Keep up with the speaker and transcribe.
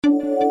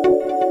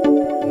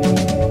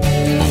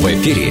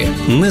ефірі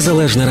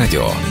Незалежне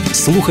Радіо.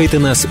 Слухайте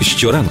нас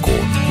щоранку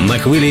на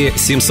хвилі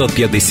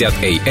 750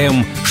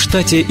 AM в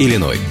штаті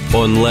Ілліной.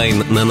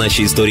 Онлайн на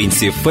нашій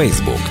сторінці в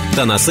Facebook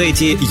та на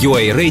сайті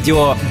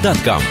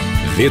uaradio.com.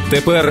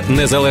 Відтепер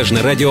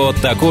Незалежне Радіо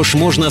також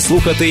можна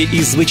слухати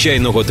із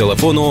звичайного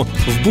телефону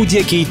в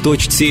будь-якій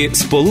точці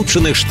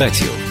Сполучених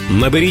Штатів.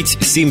 Наберіть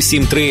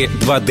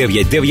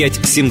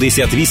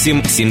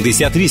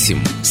 773-299-78-78.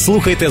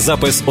 Слухайте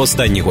запис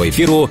останнього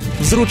ефіру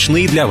в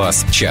зручний для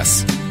вас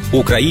час.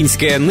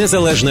 Українське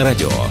Незалежне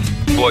Радіо.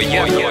 Бо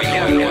я...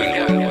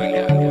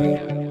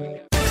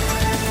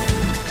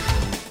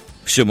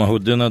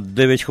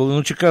 7:09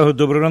 у Чикаго.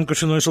 Доброго ранку,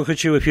 шановні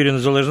слухачі, в ефірі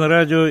Незалежне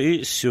Радіо.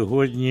 І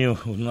сьогодні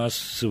у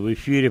нас в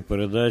ефірі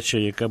передача,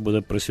 яка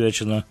буде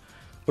присвячена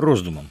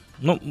роздумам.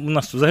 Ну, у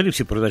нас взагалі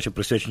всі передачі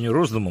присвячені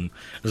роздумам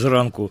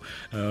зранку.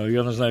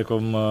 Я не знаю, як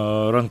вам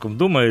ранком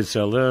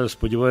думається, але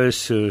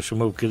сподіваюся, що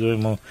ми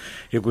вкидаємо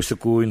якусь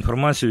таку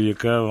інформацію,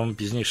 яка вам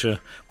пізніше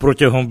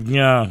протягом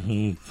дня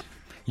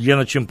є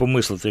над чим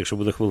помислити, якщо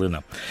буде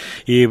хвилина.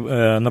 І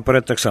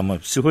наперед так само.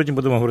 Сьогодні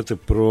будемо говорити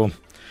про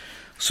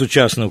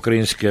сучасне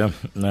українське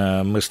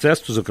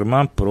мистецтво,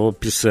 зокрема про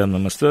пісенне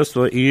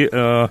мистецтво. І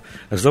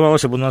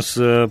здавалося б, у нас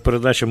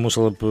передача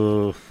мусила б,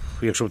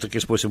 якщо в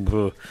такий спосіб,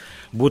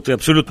 бути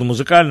абсолютно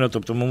музикальною,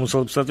 тобто ми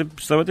мусили б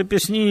ставити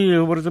пісні,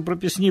 говорити про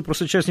пісні, про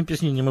сучасні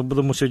пісні. Ні, ми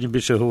будемо сьогодні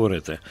більше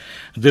говорити.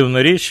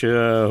 Дивна річ,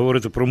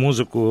 говорити про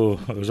музику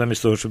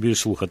замість того, щоб її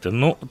слухати.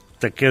 Ну,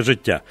 таке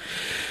життя.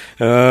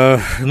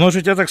 Ну,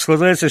 життя так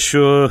складається,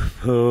 що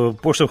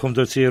поштовхом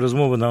до цієї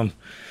розмови нам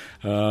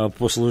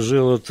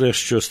послужило те,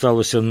 що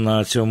сталося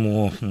на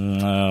цьому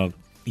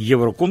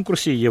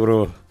євроконкурсі,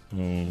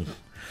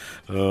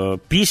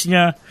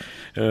 європісня,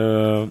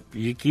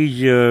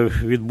 який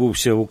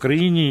відбувся в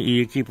Україні і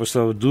який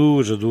поставив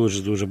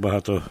дуже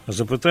багато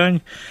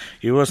запитань.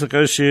 І, власне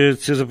кажучи,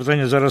 ці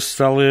запитання зараз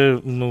стали,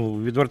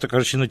 відверто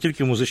кажучи, не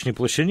тільки в музичній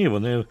площині,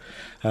 вони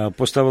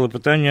поставили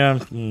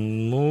питання,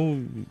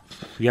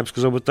 я б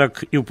сказав би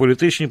так, і в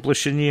політичній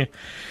площині,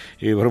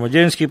 і в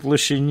громадянській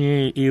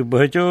площині, і в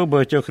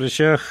багатьох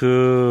речах,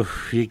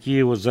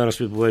 які от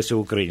зараз відбуваються в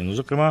Україні.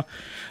 Зокрема,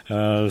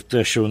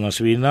 те, що у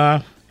нас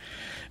війна,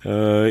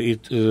 і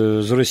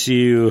з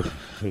Росією,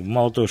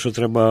 мало того, що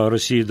треба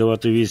Росії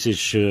давати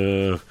відсіч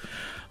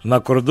на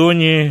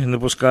кордоні, не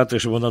пускати,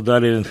 щоб вона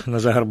далі не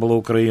загарбала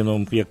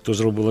Україну, як то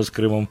зробила з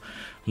Кримом.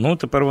 Ну,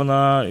 тепер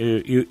вона,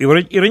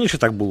 і раніше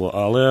так було,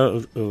 але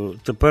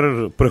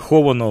тепер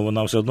приховано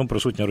вона все одно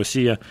присутня,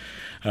 Росія,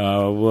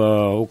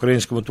 в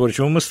українському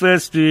творчому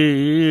мистецтві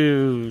і,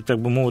 так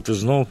би мовити,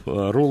 знов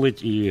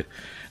рулить. І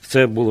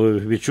це було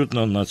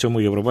відчутно на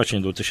цьому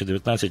Євробаченні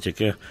 2019,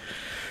 яке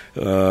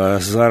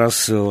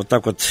зараз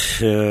отак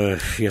от,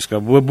 я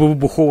сказав,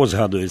 вибухово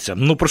згадується.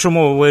 Ну, про що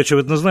мова, ви,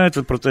 очевидно,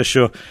 знаєте, про те,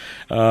 що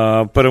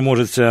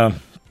переможеця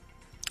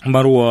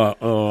Маруа,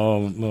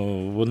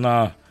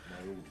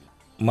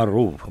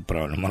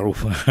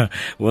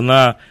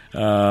 вона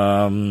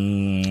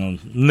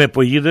не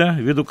поїде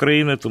від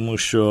України, тому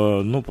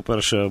що,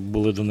 по-перше,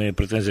 були до неї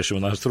претензії, що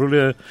вона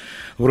гастролює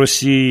в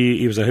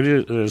Росії і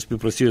взагалі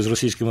співпрацює з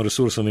російськими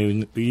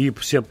ресурсами, і її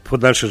все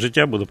подальше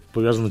життя буде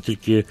пов'язано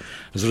тільки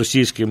з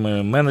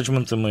російськими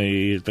менеджментами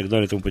і так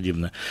далі, тому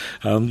подібне.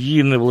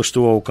 Її не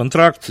влаштував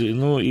контракт,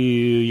 і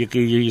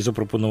який їй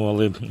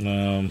запропонували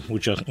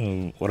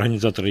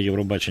організатори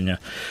Євробачення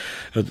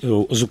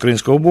з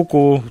українського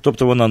боку,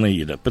 тобто вона не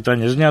їде.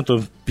 Питання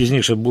знято.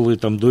 Пізніше були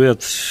там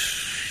дует,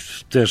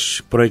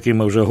 теж про який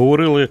ми вже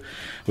говорили,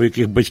 у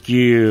яких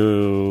батьки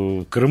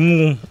в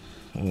Криму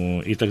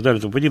і так далі,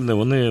 тому подібне.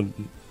 Вони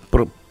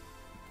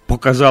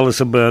показали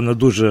себе не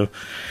дуже,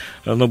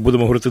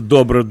 будемо говорити,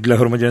 добре для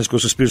громадянського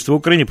суспільства в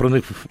Україні.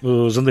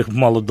 За них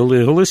мало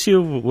дали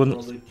голосів.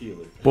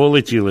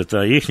 Полетіли,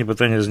 та їхнє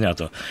питання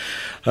знято.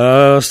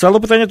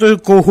 Стало питання того,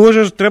 кого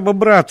ж треба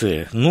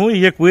брати. І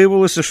як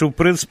виявилося, що, в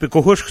принципі,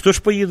 хто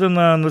ж поїде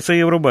на це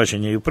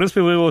Євробачення. І, в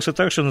принципі, виявилося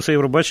так, що на це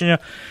Євробачення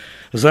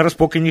зараз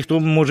поки ніхто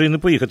може і не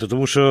поїхати,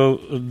 тому що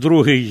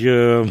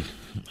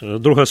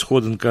друга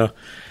сходинка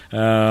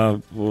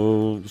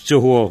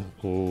цього,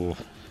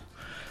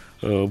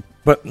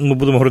 ми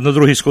будемо говорити, на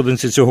другій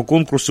сходинці цього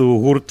конкурсу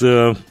гурт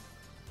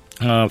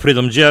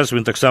Freedom Jazz,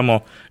 він так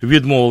само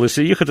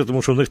відмовилися їхати,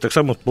 тому що у них так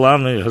само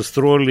плани,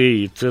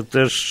 гастролі, і це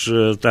теж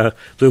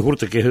той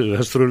гурт, який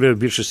гастролює в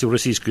більшості в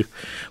російських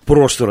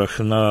просторах,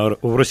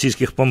 в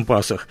російських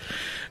пампасах.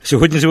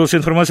 Сьогодні з'явилася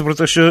інформація про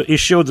те, що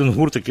іще один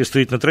гурт, який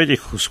стоїть на третій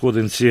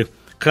сходинці,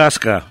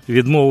 Казка,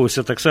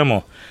 відмовився так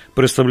само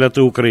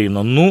представляти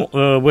Україну.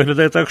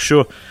 Виглядає так,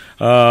 що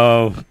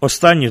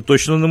останні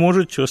точно не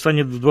можуть,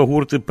 останні два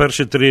гурти,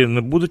 перші три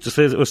не будуть,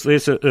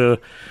 остається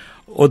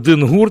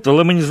один гурт,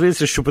 але мені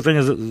здається, що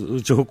питання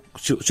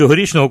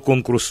цьогорічного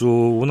конкурсу,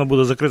 воно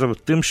буде закрите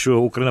тим, що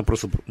Україна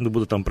просто не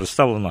буде там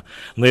представлена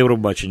на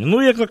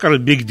Євробаченні. Як то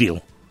кажуть, big deal.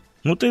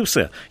 То і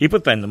все. І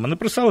питань нема, не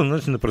представлено,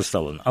 значить не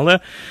представлено. Але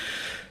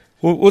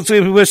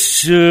оцей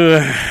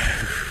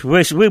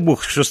весь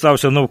вибух, що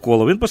стався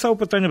навколо, він поставив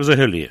питання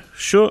взагалі,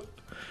 що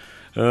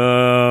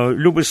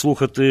любить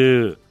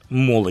слухати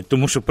молодь.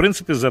 Тому що, в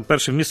принципі, за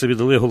перше місце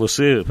віддали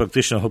голоси,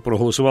 фактично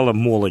проголосувала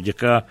молодь,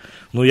 яка,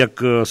 ну,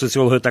 як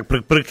соціологи так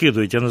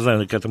прикидують, я не знаю,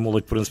 яка там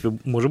молодь, в принципі,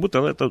 може бути,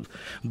 але це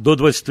до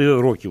 20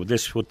 років,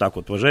 десь отак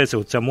от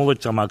вважається, ця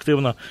молодь сама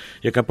активна,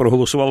 яка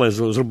проголосувала і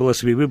зробила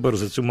свій вибір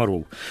за цю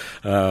мару,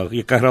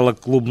 яка грала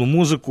клубну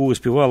музику,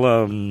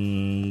 співала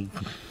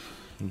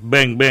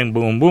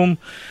бенг-бенг-бум-бум,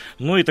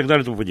 ну і так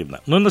далі, тому подібне.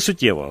 Ну, не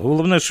суттєво.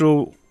 Головне, що,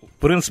 в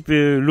принципі,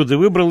 люди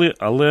вибрали,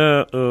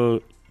 але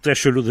те,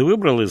 що люди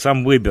вибрали,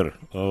 сам вибір,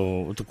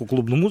 таку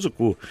клубну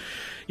музику,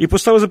 і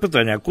поставив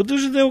запитання, куди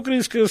ж йде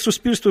українське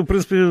суспільство, в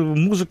принципі,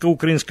 музика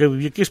українська,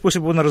 в який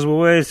спосіб вона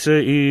розвивається,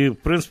 і, в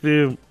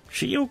принципі,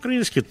 чи є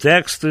українські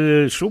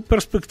тексти, що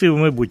перспективи в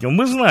майбутньому.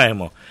 Ми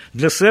знаємо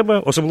для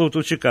себе, особливо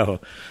тут в Чикаго,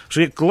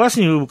 що є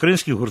класні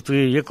українські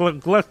гурти, є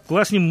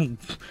класні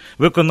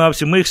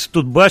виконавці, ми їх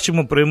тут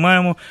бачимо,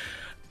 приймаємо.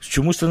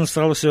 Чомусь це не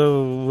сталося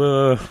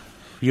в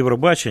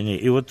Євробаченні.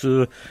 І от,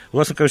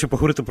 власне кажучи,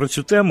 поговорити про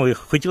цю тему, і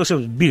хотілося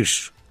б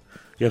більш,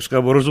 я б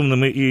сказав,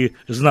 розумними і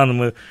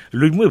знаними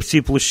людьми в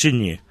цій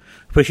площині,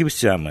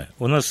 фахівцями.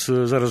 У нас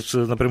зараз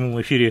на прямому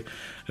ефірі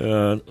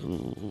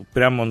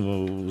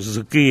прямо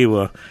з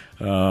Києва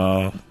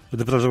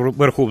депутат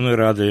Верховної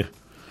Ради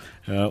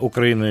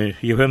України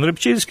Євген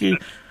Рибчинський.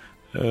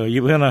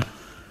 Євгена,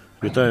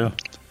 вітаю.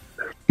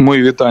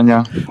 Мої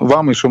вітання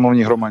вам і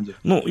шановній громаді.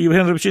 Ну,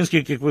 Євген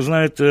Рибчинський, як ви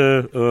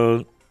знаєте,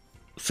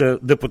 це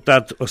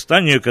депутат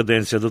останньої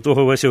каденції, до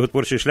того весь його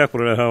творчий шлях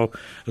пролягав,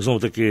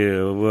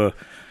 знову-таки, в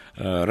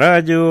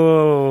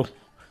радіо,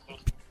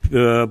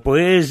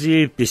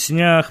 поезії,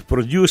 піснях,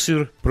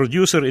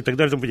 продюсер і так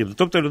далі. Тому подібне.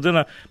 Тобто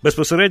людина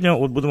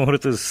безпосередньо, от будемо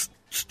говорити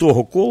з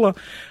того кола,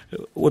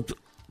 от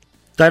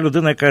та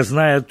людина, яка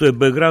знає той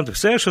бекграунд,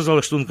 все, що за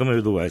лаштунками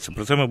відбувається.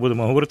 Про це ми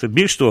будемо говорити.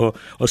 Більш того,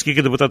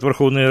 оскільки депутат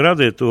Верховної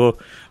Ради, то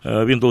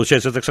він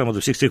долучається так само до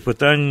всіх цих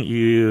питань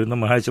і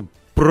намагається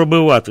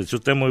пробивати цю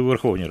тему і в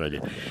Верховній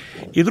Раді.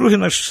 І другий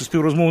наш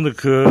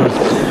співрозмовник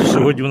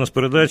сьогодні у нас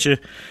передачі,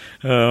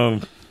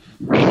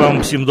 вам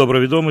всім добре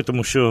відомий,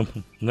 тому що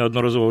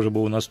неодноразово вже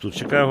був у нас тут в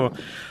Чикаго.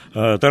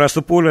 Тарас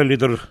Тополя,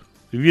 лідер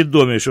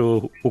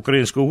відомішого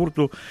українського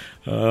гурту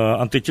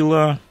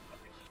 «Антитіла».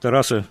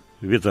 Тарасе,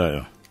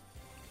 вітаю.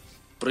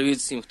 Привіт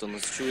всім, хто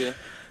нас чує.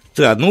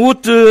 Так, ну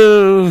от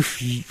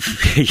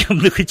я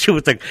б не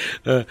хотів так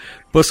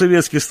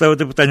по-совєтськи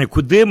ставити питання,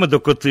 куди ми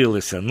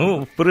докотилися. Ну,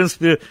 в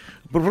принципі,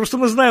 просто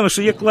ми знаємо,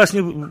 що є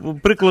класні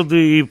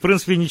приклади, і, в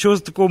принципі, нічого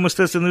з такого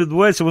мистецтва не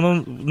відбувається,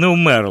 воно не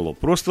вмерло.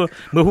 Просто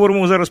ми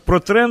говоримо зараз про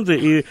тренди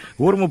і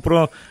говоримо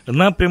про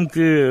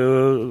напрямки,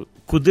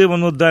 куди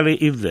воно далі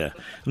йде.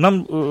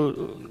 Нам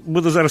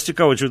буде зараз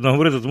цікаво чудно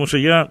говорити, тому що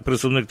я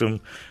представник там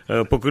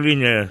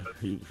покоління,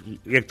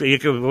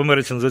 яке в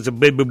Америці називається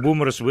Baby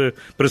Boomers, ви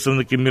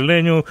представники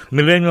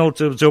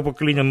Millennial, цього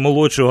покоління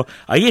молодшого.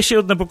 А є ще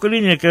одне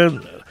покоління, яке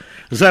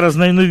зараз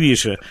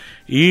найновіше.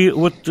 І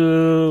от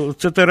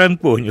це терра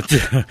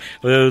інкогніта.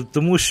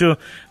 Тому що,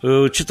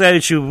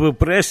 читаючи в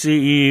пресі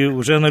і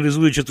вже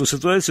аналізуючи ту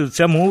ситуацію,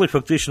 ця молодь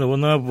фактично,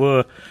 вона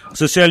в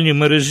соціальній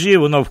мережі,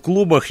 вона в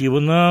клубах, і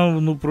вона,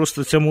 ну,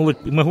 просто ця молодь,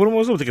 ми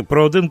говоримо знову таки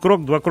про один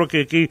крок, два кроки,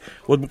 який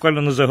от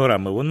буквально не за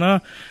горами.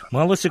 Вона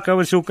мало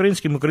цікавиться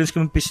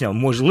українськими піснями.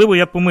 Можливо,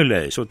 я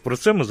помиляюсь. От про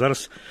це ми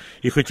зараз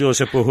і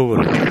хотілося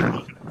поговорити.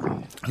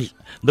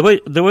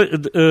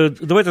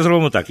 Давайте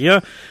зробимо так.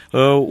 Я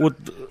от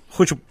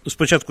хочу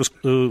спочатку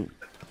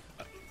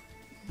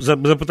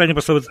запитання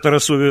поставити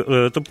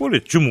Тарасові Тополі.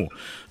 Чому?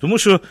 Тому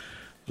що,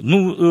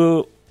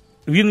 ну,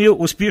 він є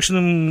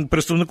успішним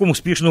представником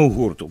успішного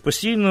гурту.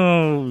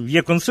 Постійно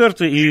є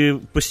концерти і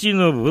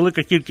постійно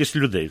велика кількість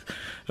людей.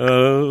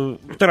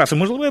 Тарасе,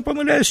 можливо, я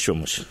помиляюсь в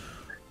чомусь?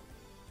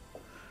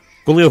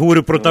 Коли я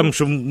говорю про там,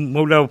 що,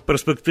 мовляв,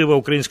 перспектива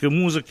української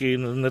музики, і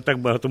не так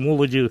багато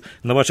молоді,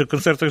 на ваших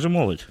концертах же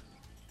молодь.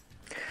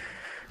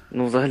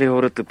 Ну, взагалі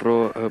говорити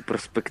про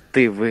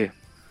перспективи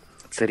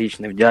 – це річ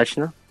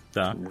невдячна,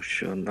 так. Тому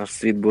що наш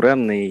світ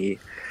буремний, і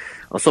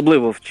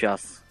особливо в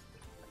час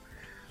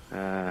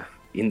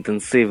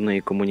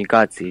інтенсивної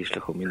комунікації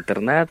шляхом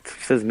інтернет,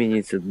 все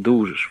змінюється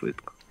дуже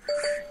швидко.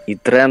 І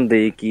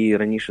тренди, які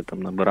раніше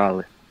там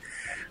набирали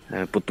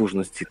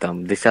потужності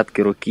там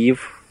десятки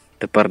років,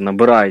 тепер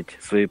набирають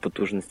свої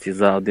потужності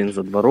за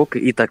 1-2 роки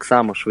і так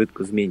само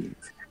швидко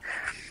змінюються.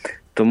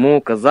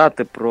 Тому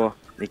казати про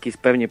якісь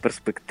певні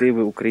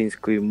перспективи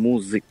української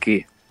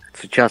музики,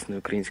 сучасної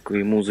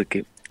української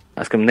музики,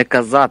 а скажімо, не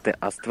казати,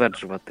 а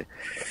стверджувати,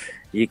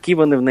 які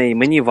вони в неї,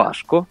 мені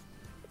важко,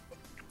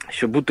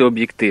 щоб бути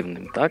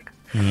об'єктивним, так?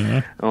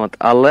 Mm-hmm. От,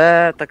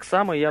 але так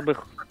само я би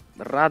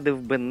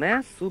радив би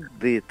не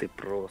судити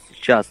про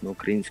сучасну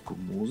українську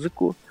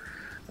музику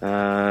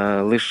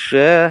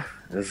лише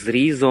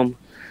зрізом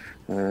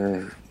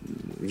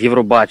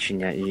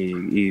Євробачення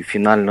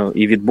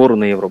і відбору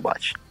на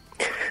Євробачення.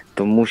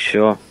 Тому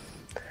що,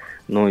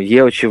 ну,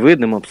 є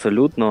очевидним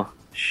абсолютно,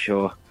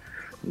 що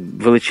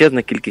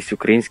величезна кількість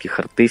українських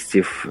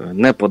артистів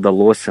не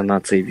подалося на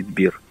цей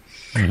відбір.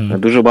 Mm-hmm.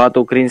 Дуже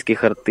багато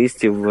українських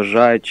артистів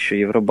вважають, що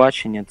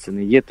Євробачення – це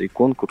не є той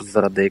конкурс,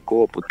 заради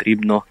якого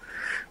потрібно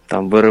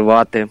там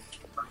виривати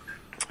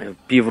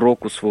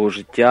півроку свого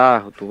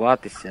життя,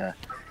 готуватися.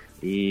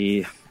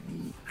 І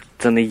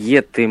це не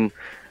є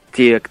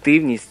тією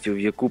активністю, в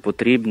яку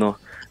потрібно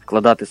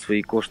вкладати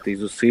свої кошти і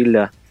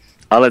зусилля.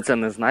 Але це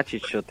не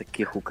значить, що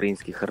таких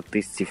українських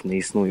артистів не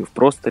існує в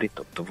просторі.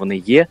 Тобто вони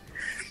є,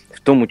 в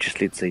тому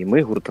числі це і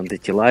ми, гурт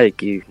 «Антитіла»,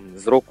 які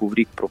з року в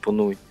рік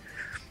пропонують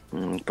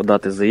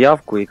подати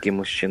заявку,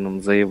 якимось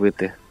чином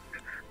заявити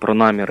про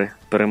наміри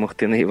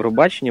перемогти на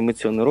Євробаченні. Ми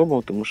цього не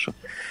робимо, тому що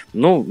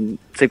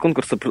цей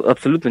конкурс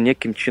абсолютно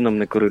ніяким чином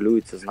не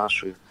корелюється з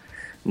нашою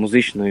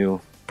музичною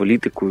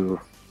політикою,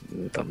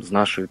 з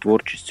нашою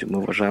творчістю. Ми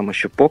вважаємо,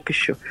 що поки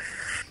що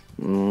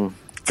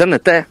це не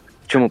те,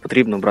 в чому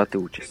потрібно брати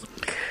участь.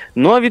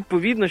 А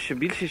відповідно, що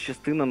більша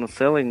частина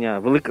населення,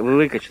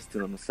 велика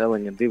частина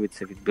населення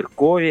дивиться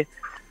відбіркові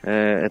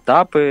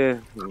етапи,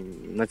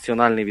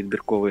 національний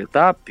відбірковий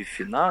етап,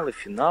 півфінали,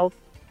 фінал.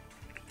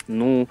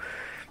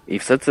 І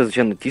все це,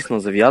 звичайно, тісно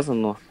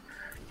зав'язано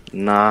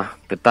на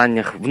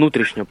питаннях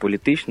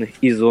внутрішньополітичних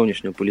і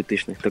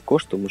зовнішньополітичних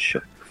також, тому що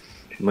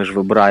ми ж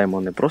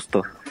вибираємо не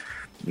просто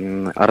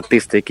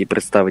артиста, який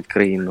представить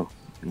країну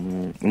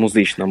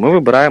музично, ми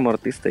вибираємо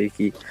артиста,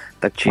 який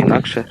так чи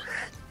інакше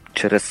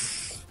через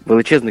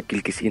величезну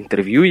кількість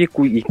інтерв'ю,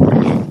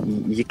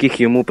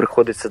 яких йому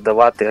приходиться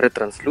давати,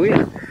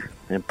 ретранслює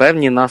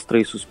певні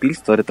настрої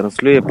суспільства,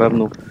 ретранслює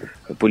певну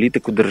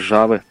політику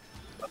держави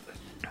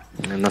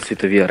на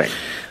світовій арені.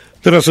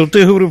 Тарас,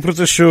 ти говорив про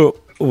те, що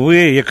ви,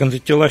 як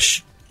антитіла,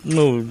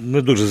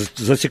 не дуже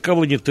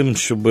зацікавлені тим,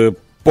 щоб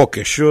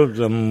поки що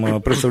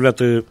там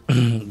представляти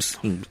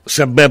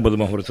себе,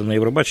 будемо говорити, на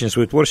Євробаченні,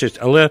 свою творчість,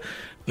 але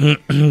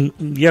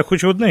я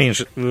хочу одне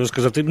інше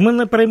сказати. Ми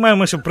не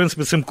переймаємося, в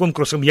принципі, цим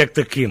конкурсом як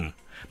таким.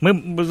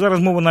 Ми зараз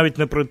мова навіть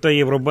не про те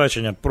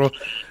Євробачення, про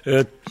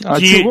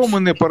чого ми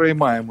не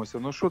переймаємося?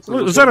 Що це?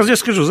 Зараз я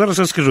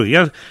скажу.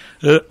 Я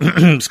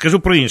скажу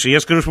про інше. Я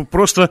скажу, що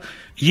просто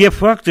є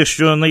факти,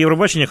 що на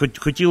Євробаченні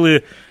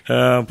хотіли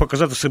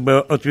показати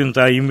себе от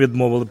вінта, їм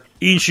відмовили.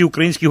 Інші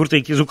українські гурти,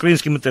 які з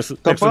українськими текстами.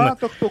 Та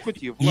багато хто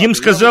хотів. Їм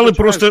сказали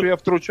просто... Що я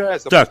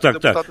втручаюся,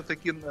 депутати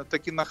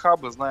такі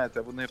нахаби,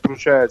 знаєте, вони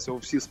втручаються у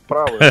всі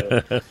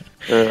справи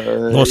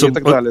і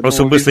так далі.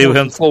 Особисто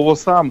Євген. Слово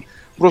сам.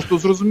 Просто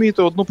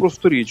зрозумійте одну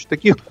просту річ.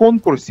 Таких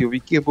конкурсів, в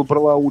яких би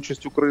брала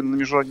участь Україна на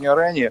міжнародній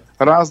арені,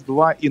 раз,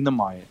 два і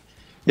немає.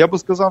 Я би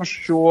сказав,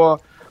 що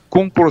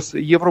конкурс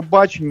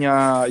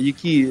Євробачення,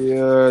 який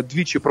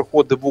двічі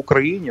проходив в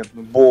Україні,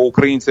 бо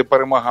українці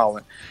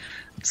перемагали,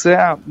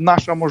 це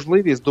наша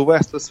можливість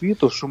довести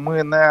світу, що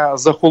ми не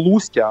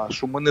захолустя,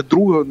 що ми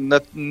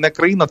не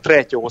країна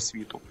третього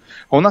світу.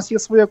 У нас є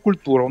своя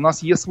культура, у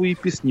нас є свої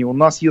пісні, у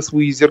нас є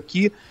свої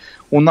зірки,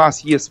 у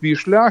нас є свій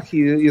шлях,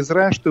 і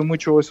зрештою ми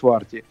чогось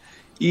варті.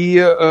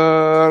 І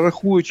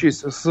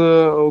рахуючись з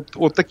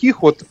от таких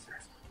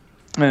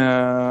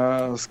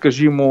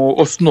скажімо,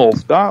 основ,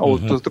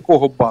 от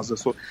такого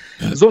базису,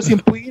 зовсім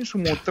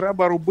по-іншому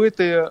треба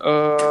робити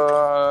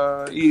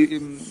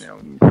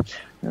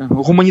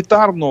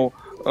гуманітарну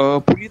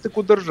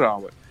політику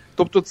держави.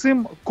 Тобто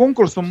цим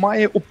конкурсом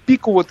має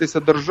опікуватися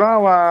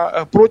держава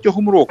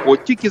протягом року.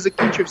 От тільки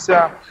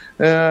закінчився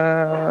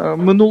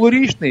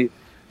минулорічний,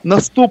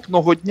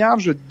 наступного дня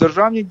вже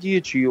державні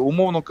діячі,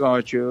 умовно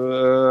кажучи,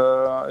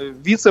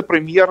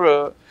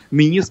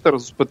 віце-прем'єр-міністр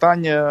з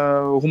питання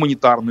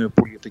гуманітарної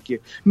політики,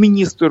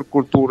 міністр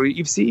культури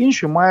і всі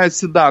інші мають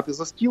сідати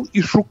за стіл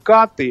і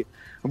шукати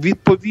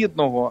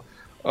відповідного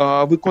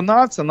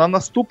виконавця на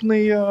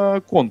наступний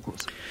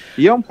конкурс.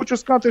 Я вам хочу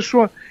сказати,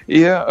 що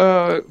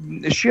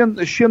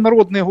ще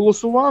народ не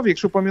голосував.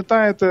 Якщо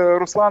пам'ятаєте,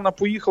 Руслана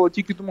поїхала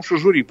тільки тому, що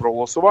журі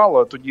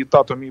проголосувало, тоді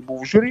тато мій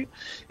був в журі,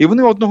 і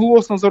вони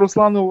одноголосно за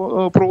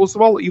Руслану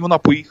проголосували, і вона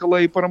поїхала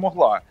і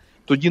перемогла.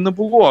 Тоді не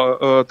було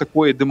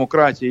такої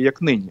демократії,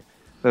 як нині.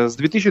 З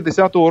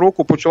 2010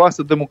 року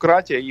почалася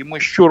демократія, і ми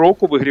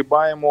щороку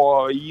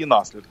вигрібаємо її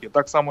наслідки.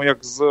 Так само, як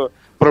з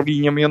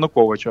правлінням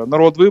Януковича.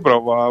 Народ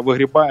вибрав, а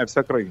вигрібає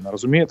вся країна,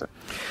 розумієте?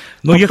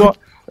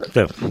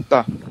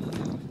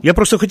 Я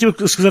просто хотів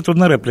сказати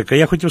одна репліка.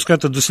 Я хотів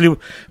сказати до слів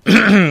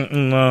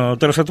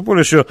Тараса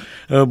Тополя, що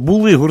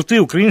були гурти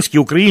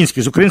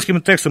українські, з українськими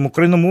текстами,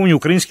 україномовні,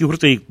 українські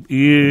гурти.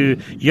 І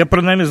я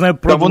принаймні знаю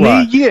про два.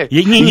 Вони є.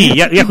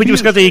 Я хотів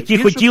сказати,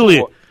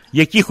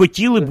 які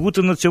хотіли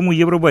бути на цьому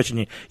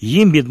Євробаченні.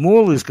 Їм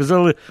відмовили і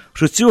сказали,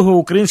 що цього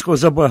українського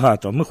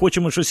забагато. Ми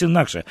хочемо щось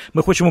інакше.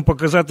 Ми хочемо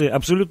показати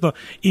абсолютно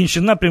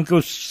інші напрямки.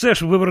 Ось все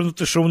ж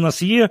вивернути, що в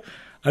нас є,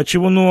 а чи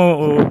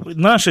воно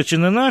наше, чи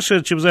не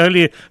наше, чи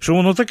взагалі, що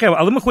воно таке.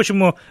 Але ми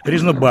хочемо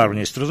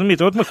різнобарвність,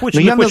 розумієте? От ми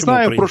хочемо, я не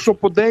знаю, про що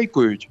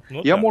подейкують.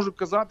 Я так. можу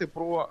казати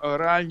про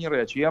реальні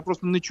речі. Я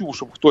просто не чув,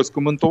 щоб хтось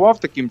коментував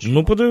таким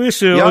чином.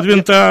 Подивися, от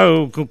він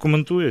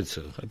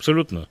коментується,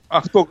 абсолютно.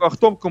 А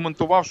хто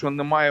коментував, що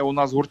немає у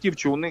нас гуртів,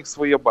 чи у них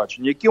своє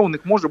бачення? Яке у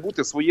них може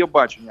бути своє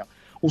бачення?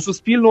 У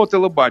суспільного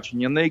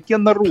телебачення, на яке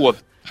народ,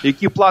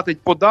 який платить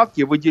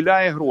податки,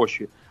 виділяє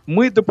гроші.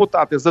 Ми,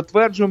 депутати,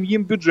 затверджуємо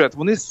їм бюджет.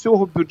 Вони з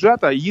цього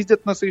бюджету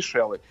їздять на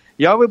Сейшели.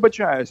 Я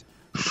вибачаюсь,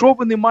 що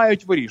вони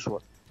мають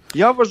вирішувати?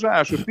 Я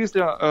вважаю, що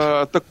після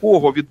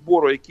такого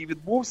відбору, який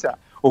відбувся,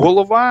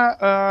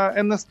 голова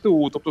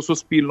НСТУ, тобто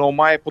Суспільного,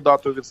 має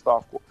подати у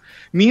відставку.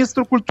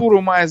 Міністр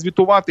культури має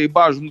звітувати і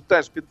бажано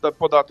теж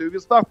подати у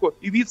відставку.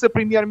 І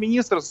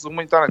віце-прем'єр-міністр з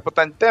гуманітарних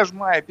питань теж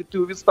має піти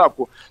у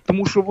відставку.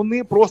 Тому що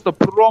вони просто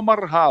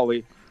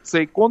проморгали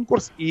цей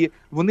конкурс і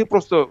вони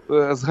просто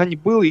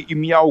зганьбили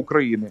ім'я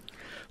України.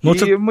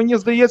 І мені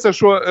здається,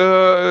 що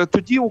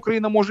тоді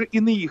Україна може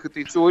і не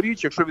їхати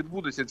цьогоріч, якщо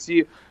відбудуться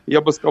ці,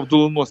 я би сказав,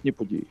 доленосні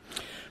події.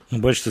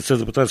 Бачите, це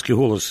депутатський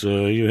голос.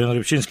 Євген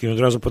Рибчинський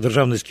одразу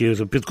по-державницьки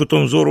під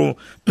кутом зору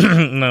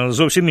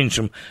зовсім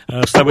іншим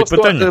ставить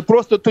питання.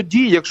 Просто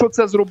тоді, якщо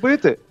це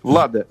зробити,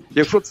 Владе,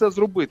 якщо це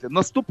зробити,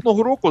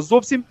 наступного року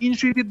зовсім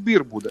інший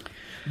відбір буде.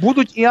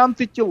 Будуть і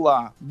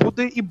антитіла,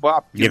 буде і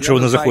бабки, якщо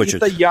вони захочуть. І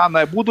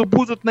Таяна,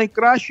 будуть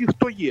найкращі,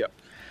 хто є.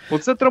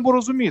 Оце треба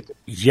розуміти.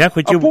 А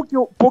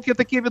поки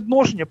таке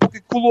відношення,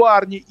 поки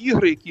кулуарні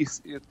ігри, які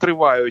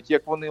тривають,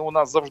 як вони у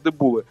нас завжди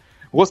були,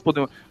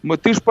 Господи,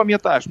 ти ж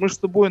пам'ятаєш, ми ж з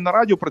тобою на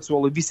радіо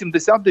працювали в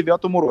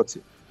 89-му році.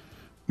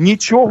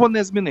 Нічого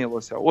не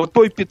змінилося. От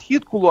той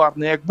підхід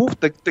кулуарний, як був,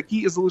 такий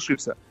і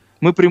залишився.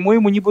 Ми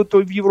прямуємо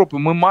нібито в Європу.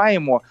 Ми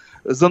маємо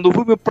за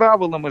новими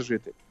правилами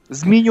жити,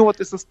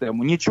 змінювати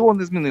систему. Нічого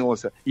не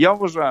змінилося. Я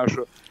вважаю,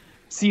 що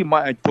всі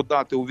мають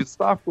подати у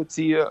відставку,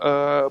 ці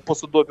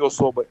посадові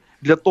особи,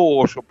 для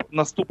того, щоб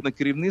наступне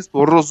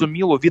керівництво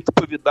розуміло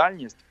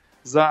відповідальність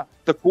за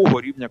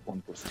такого рівня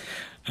конкурсу.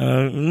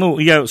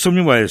 Я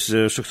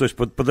сумніваюся, що хтось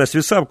подасть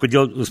відставку.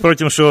 Справді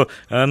тим, що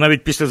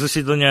навіть після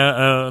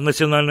засідання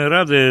Національної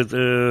ради,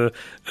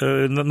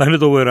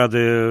 наглядової ради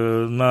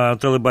на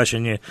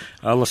телебаченні,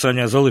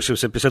 Лосаня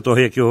залишився після того,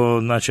 як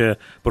його наче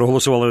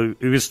проголосували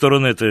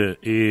відсторонити,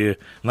 і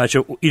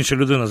наче інша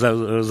людина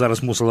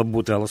зараз мусила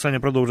бути, а Лосаня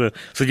продовжує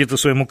сидіти в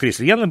своєму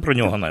кріслі. Я не про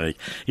нього навіть.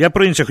 Я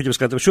про інше хотів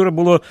сказати. Вчора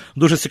було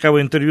дуже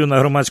цікаве інтерв'ю на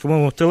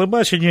громадському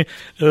телебаченні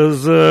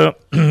з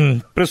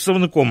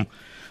представником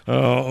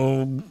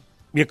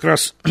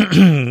якраз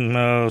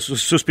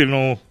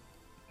Суспільного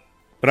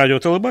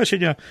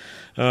радіотелебачення.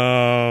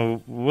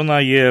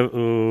 Вона є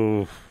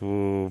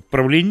в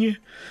правлінні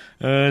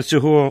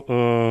цього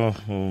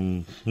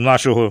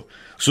нашого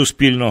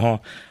Суспільного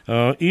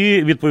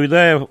і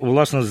відповідає,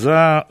 власне,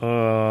 за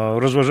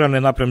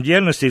розважальний напрям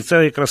діяльності, і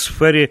це якраз в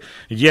сфері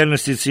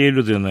діяльності цієї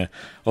людини.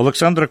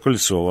 Олександра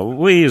Кольцова.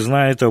 Ви її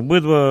знаєте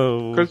обидва.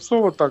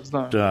 Кольцова, так,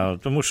 знаю. Так,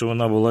 тому що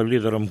вона була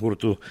лідером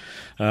гурту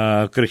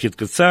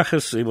 «Крихітка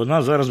Цахис», і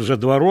вона зараз вже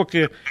 2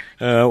 роки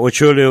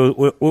очолює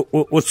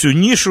оцю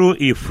нішу,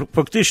 і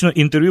фактично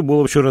інтерв'ю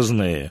було вчора з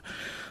нею.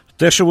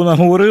 Те, що вона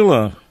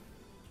говорила,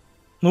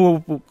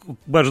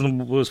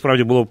 бажано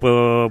справді було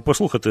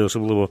послухати,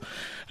 особливо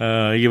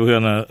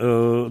Євгена,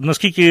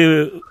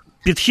 наскільки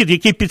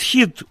який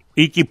підхід,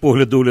 які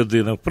погляди у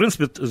людини, в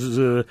принципі,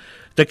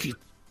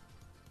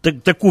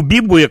 таку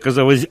бібу, як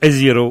казав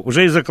Азіров,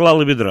 вже і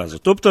заклали відразу.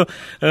 Тобто,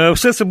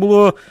 все це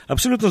було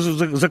абсолютно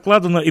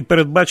закладено і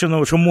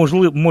передбачено, що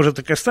може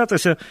таке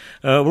статися,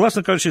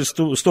 власне кажучи,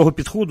 з того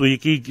підходу,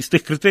 з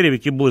тих критеріїв,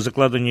 які були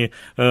закладені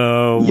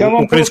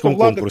в українському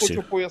конкурсі. Я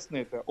вам хочу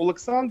пояснити.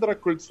 Олександра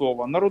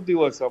Кольцова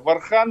народилася в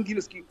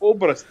Архангельській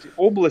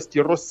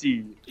області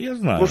Росії. Я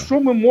знаю. Про що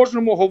ми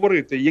можемо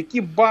говорити?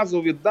 Які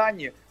базові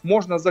дані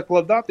можна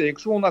закладати,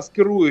 якщо у нас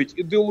керують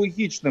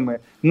ідеологічними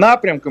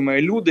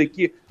напрямками люди,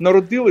 які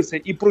народилися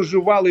і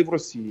проживали в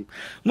Росії?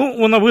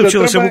 Вона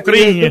вивчилася в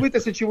Україні. Треба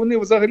дивитися, чи вони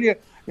взагалі,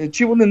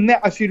 чи вони не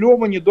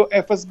афільовані до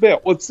ФСБ.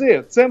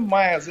 Цим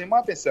має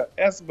займатися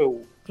СБУ.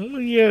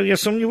 Я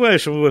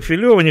сумніваюся, що ви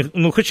афільовані,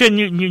 хоча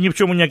ні в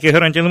чому ніяких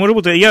гарантій не може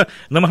бути. Я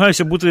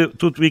намагаюся бути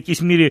тут в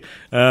якійсь мірі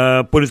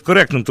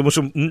політкоректним, тому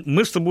що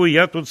ми з тобою,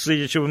 я тут,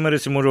 сидячи в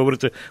Америці, можу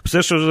говорити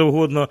все, що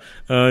завгодно,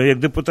 як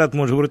депутат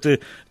можу говорити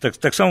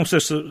так само все,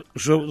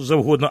 що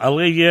завгодно,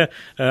 але є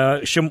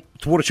ще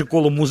творче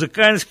коло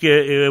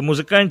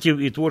музикантів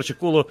і творче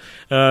коло,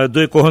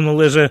 до якого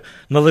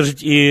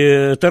належить і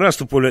Тарас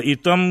Тополя, і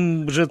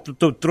там вже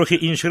трохи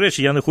інші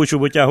речі. Я не хочу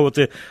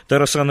витягувати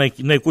Тараса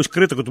на якусь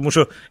критику, тому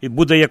що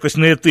буде якось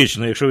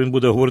неетично, якщо він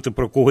буде говорити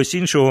про когось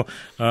іншого,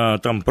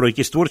 там, про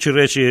якісь творчі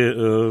речі.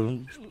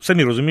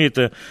 Самі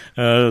розумієте,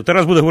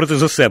 Тарас буде говорити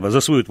за себе,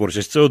 за свою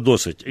творчість, це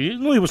досить.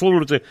 І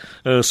висловлювати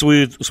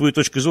свої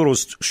точки зору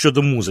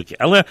щодо музики.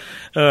 Але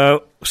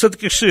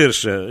все-таки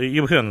ширше,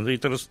 Євген і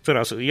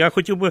Тарас, я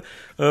хотів би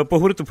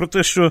поговорити про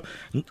те, що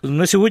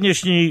на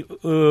сьогоднішній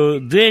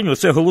день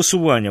оце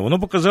голосування, воно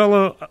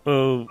показало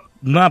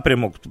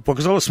напрямок,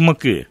 показало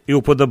смаки і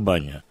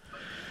уподобання.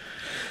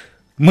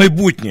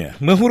 Майбутнє.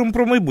 Ми говоримо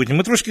про майбутнє.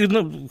 Ми трошки,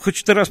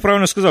 хоч Тарас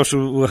правильно сказав,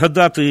 що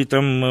гадати і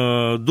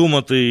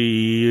думати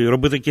і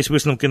робити якісь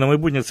висновки на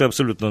майбутнє, це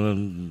абсолютно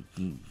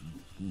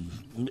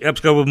я б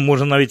сказав,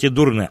 може навіть і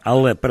дурне,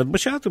 але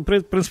передбачати,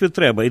 в принципі,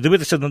 треба. І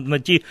дивитися на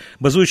ті,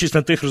 базуючись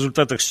на тих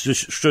результатах,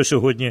 що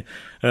сьогодні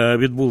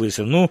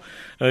відбулися. Ну,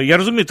 я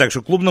розумію так,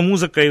 що клубна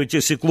музика і ті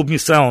всі клубні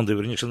саунди,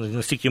 верніше,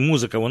 настільки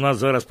музика, вона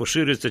зараз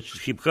поширюється,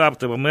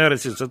 хіп-хап, в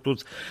Америці, це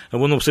тут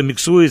воно все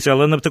міксується,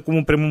 але не в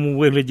такому прямому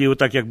вигляді,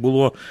 отак, як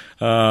було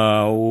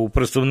у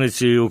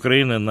представниці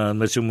України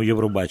на цьому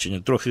Євробаченні.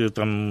 Трохи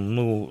там,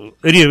 ну,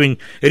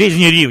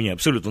 різні рівні,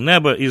 абсолютно,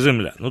 небо і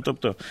земля. Ну,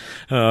 тобто,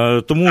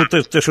 тому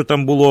те, що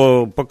там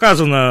було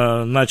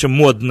показано, наче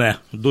модне,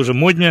 дуже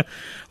модне,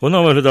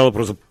 воно виглядало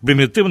просто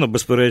примітивно,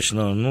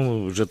 безперечно,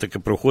 ну, вже таке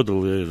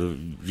проходило,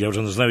 я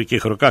вже не знаю, в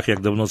яких роках,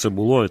 як давно це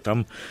було, і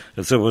там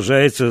це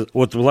вважається,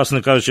 от,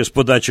 власне кажучи, з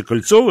подачі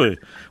Кольцової,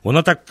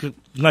 вона так,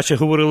 наче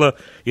говорила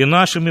і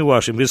нашим, і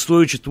вашим,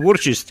 відстоюючи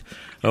творчість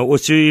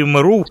оцієї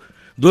Марув.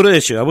 До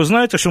речі, а ви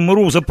знаєте, що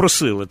Марув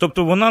запросили?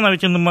 Тобто вона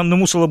навіть не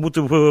мусила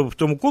бути в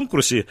тому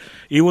конкурсі.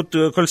 І от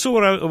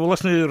Кольцова,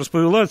 власне,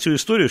 розповіла цю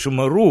історію, що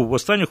Марув в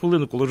останню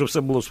хвилину, коли вже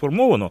все було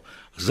сформовано,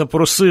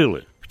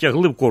 запросили,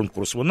 втягли в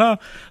конкурс. Вона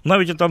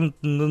навіть там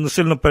не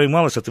сильно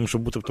переймалася тим,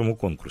 щоб бути в тому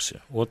конкурсі.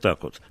 Отак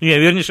от. Ні,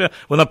 вірніше,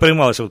 вона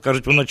переймалася.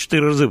 Кажуть, вона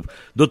 4 рази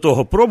до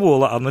того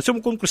пробувала, а на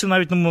цьому конкурсі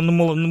навіть не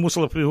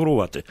мусила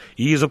фігурувати.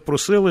 Її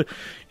запросили.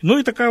 Ну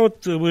і така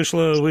от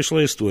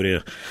вийшла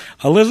історія.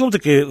 Але,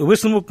 знов-таки,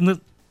 висновок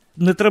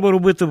не треба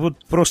робити от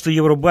просто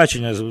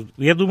Євробачення.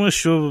 Я думаю,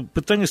 що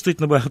питання стоїть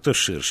набагато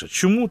ширше.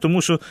 Чому?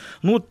 Тому що,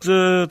 ну, от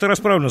Тарас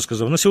правильно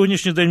сказав, на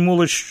сьогоднішній день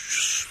молодь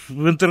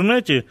в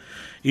інтернеті,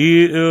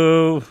 і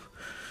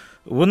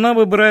вона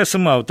вибирає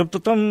сама. Тобто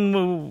там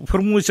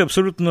формується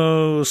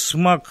абсолютно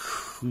смак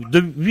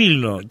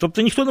вільно.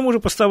 Тобто ніхто не може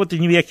поставити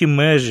ні в які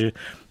межі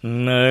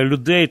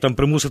людей, там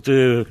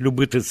примусити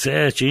любити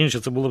це чи інше.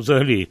 Це було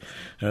взагалі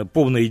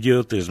повний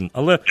ідіотизм.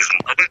 Але...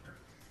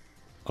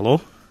 Алло?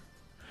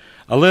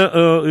 Але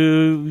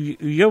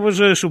я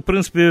вважаю, що, в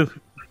принципі,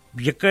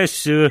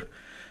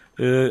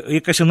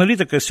 якась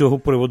аналітика з цього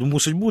приводу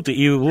мусить бути.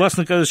 І,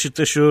 власне кажучи,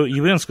 те, що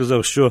Євген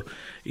сказав, що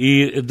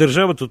і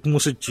держава тут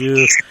мусить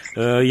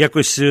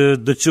якось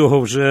до цього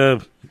вже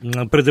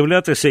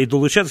придивлятися і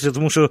долучатися,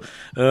 тому що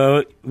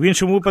в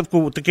іншому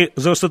випадку таки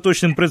за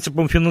остаточним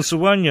принципом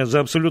фінансування, за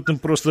абсолютним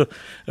просто,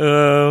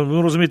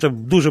 ну, розумієте,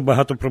 дуже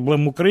багато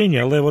проблем в Україні,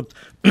 але от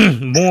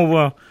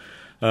мова,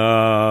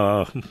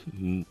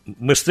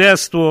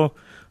 мистецтво,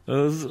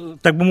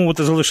 так би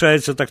мовити,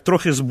 залишається так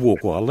трохи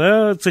збоку,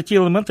 але це ті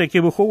елементи, які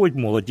виховують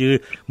молодь. І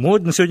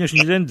молодь на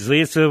сьогоднішній день,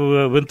 здається,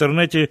 в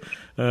інтернеті,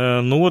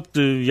 ну от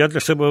я для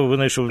себе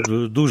винайшов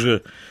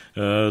дуже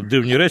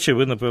дивні речі,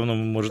 ви, напевно,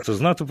 можете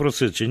знати про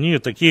це чи ні.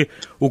 Такі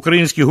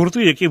українські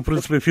гурти, які, в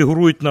принципі,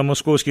 фігурують на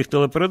московських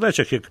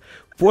телепередачах, як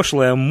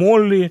 «Пошла»,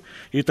 «Моллі»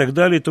 і так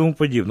далі, і тому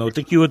подібне. От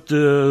такі от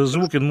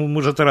звуки, ну,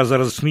 може, Тарас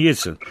зараз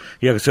сміється,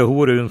 як це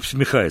говорю, він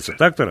всміхається.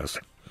 Так,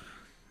 Тарас?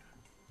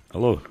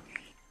 Алло?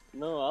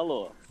 Ну,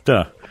 алло.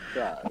 Так.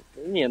 Так.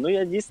 Ні, ну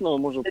я дійсно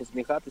можу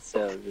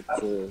посміхатися від,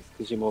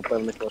 скажімо,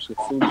 певних ваших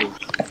суддів.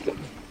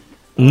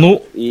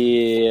 Ну.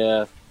 І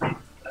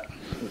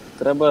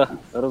треба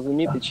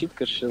розуміти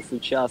чітко, що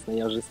сучасний,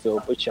 я вже з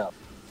цього почав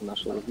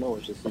нашу розмову,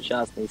 що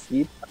сучасний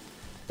світ,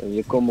 в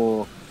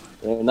якому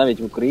навіть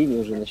в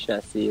Україні вже, на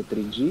щастя, є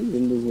 3G,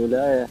 він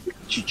дозволяє,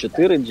 чи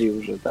 4G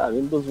вже, так,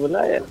 він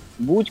дозволяє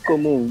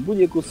будь-кому в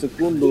будь-яку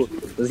секунду,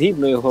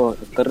 згідно його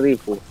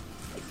тарифу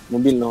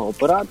мобільного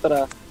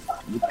оператора,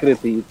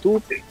 відкрити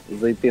YouTube,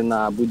 зайти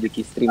на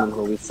будь-який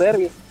стрімінговий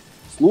сервіс,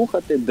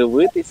 слухати,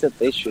 дивитися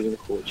те, що він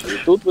хоче.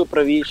 І тут ви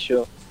праві,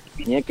 що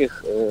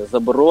ніяких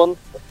заборон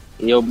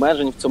і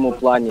обмежень в цьому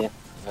плані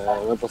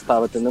ми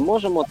поставити не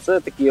можемо. Це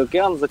такий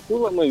океан за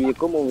кулами, в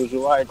якому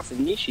виживають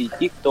сильніші і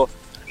ті, хто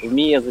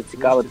вміє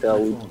зацікавити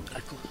аудиторію,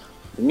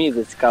 вміє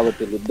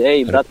зацікавити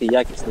людей, дати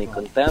якісний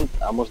контент,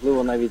 а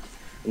можливо навіть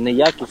не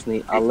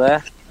якісний, але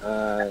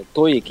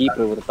той, який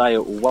привертає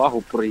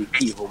увагу, про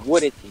який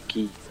говорять,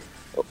 який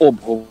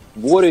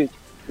обговорюють.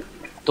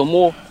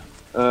 Тому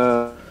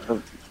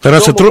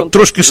Тарасе,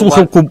 трошки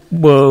слухавку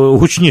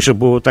гучніше,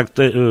 бо так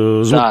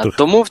звук. Да,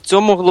 тому в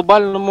цьому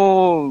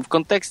в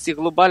контексті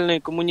глобальної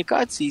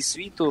комунікації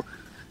світу,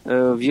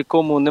 в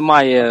якому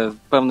немає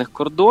певних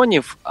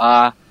кордонів,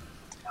 а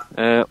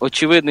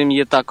очевидним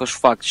є також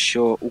факт,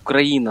 що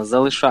Україна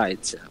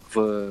залишається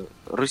в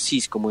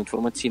російському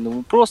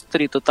інформаційному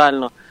просторі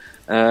тотально.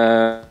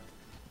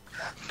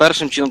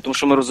 Першим чином, тому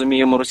що ми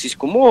розуміємо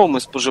російську мову, ми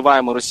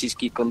споживаємо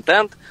російський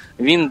контент,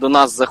 він до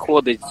нас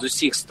заходить з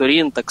усіх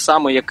сторін, так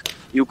само, як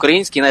і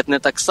український, навіть не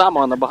так само,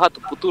 а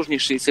набагато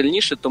потужніше і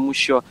сильніше, тому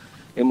що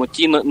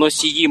ті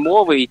носії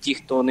мови і ті,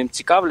 хто ним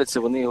цікавляться,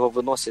 вони його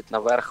виносять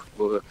наверх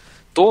в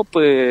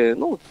топи.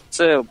 Ну,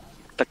 це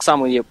так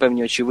само є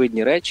певні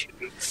очевидні речі.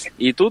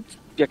 І тут,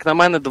 як на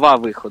мене, два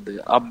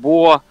виходи.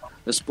 Або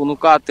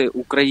спонукати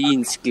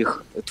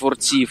українських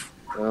творців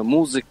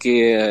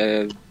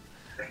музики,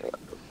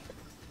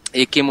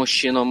 якимось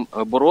чином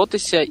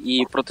боротися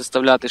і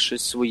протиставляти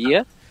щось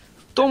своє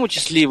тому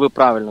числі, ви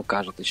правильно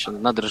кажете, що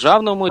на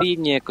державному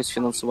рівні якось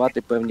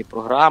фінансувати певні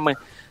програми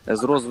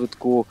з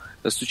розвитку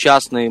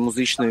сучасної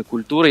музичної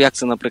культури, як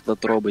це, наприклад,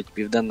 робить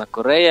Південна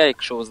Корея.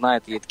 Якщо ви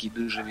знаєте, є такий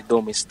дуже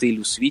відомий стиль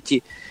у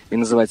світі, він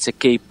називається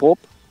Кей-поп.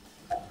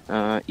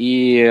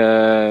 І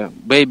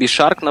Baby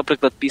Shark,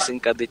 наприклад,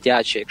 пісенька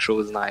дитяча, якщо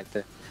ви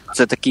знаєте.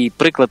 Це такий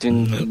приклад,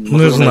 він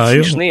не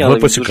знаю, смішний,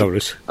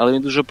 але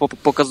він дуже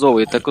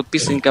показовий. Так от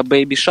пісенька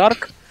Baby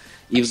Shark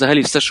і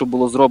взагалі все, що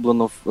було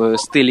зроблено в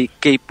стилі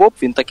Кей-поп,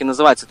 він так і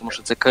називається, тому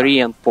що це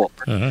Korean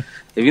Pop.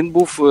 Він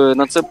був,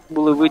 на це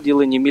були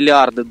виділені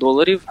мільярди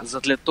доларів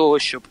для того,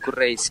 щоб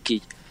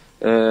корейський,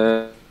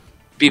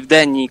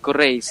 Південній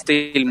Кореї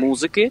стиль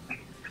музики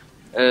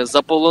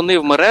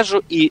заполонив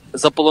мережу і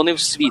заполонив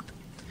світ.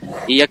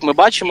 І як ми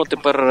бачимо,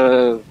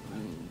 тепер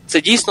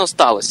це дійсно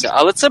сталося.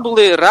 Але це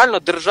були реально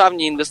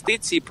державні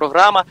інвестиції,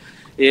 програма.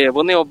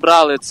 Вони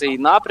обрали цей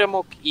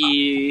напрямок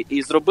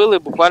і зробили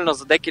буквально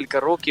за декілька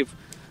років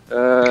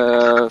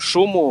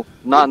шуму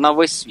на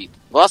весь світ.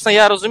 Власне,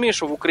 я розумію,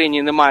 що в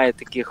Україні немає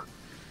таких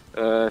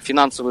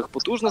фінансових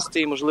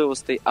потужностей і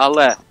можливостей,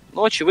 але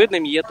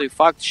очевидним є той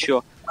факт,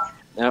 що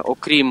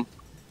окрім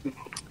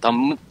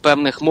там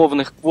певних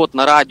мовних квот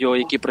на радіо,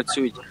 які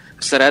працюють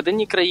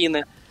всередині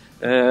країни,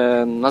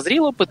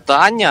 назріло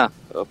питання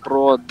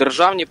про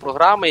державні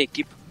програми,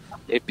 які б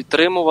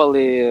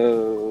підтримували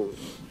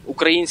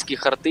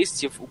українських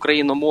артистів,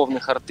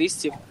 україномовних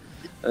артистів,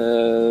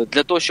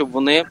 для того, щоб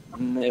вони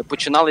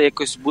починали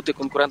якось бути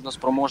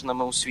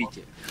конкурентноспроможними у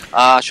світі.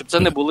 А щоб це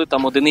не були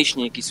там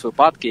одиничні якісь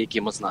випадки,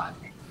 які ми знаємо.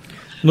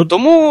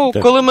 Тому,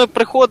 коли ми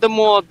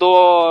приходимо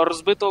до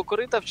розбитого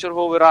корита в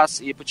черговий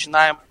раз і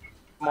починаємо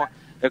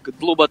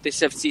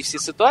длубатися в ці всі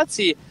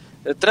ситуації,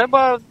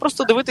 треба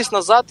просто дивитись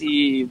назад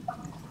і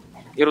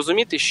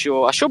розуміти,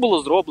 що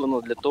було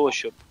зроблено для того,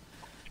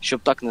 щоб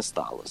так не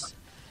сталося.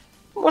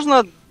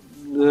 Можна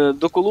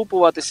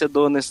доколупуватися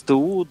до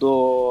НСТУ,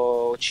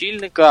 до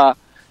очільника,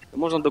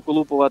 можна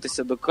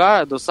доколупуватися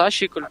до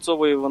Саші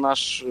Кольцової, вона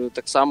ж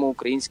так само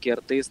український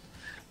артист.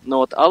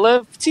 Але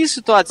в цій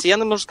ситуації, я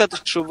не можу сказати,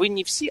 що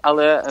винні всі,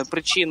 але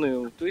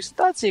причиною тої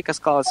ситуації, яка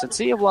склалася,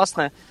 це є,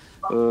 власне,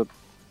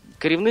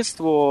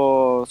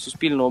 керівництво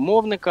суспільного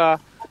мовника,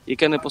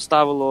 яке не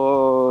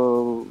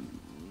поставило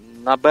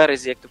на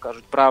березі, як то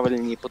кажуть,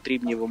 правильні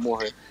потрібні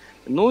вимоги.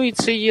 І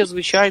це є,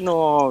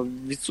 звичайно,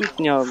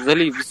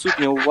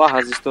 відсутня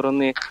увага зі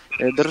сторони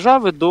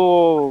держави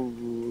до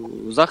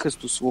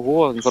захисту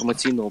свого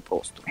інформаційного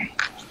простору,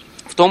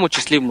 в тому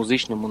числі в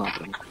музичному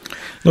напрямку.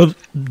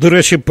 До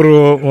речі,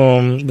 про,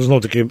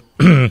 знов-таки,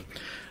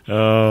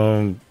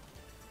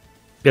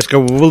 я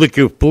сказав,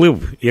 великий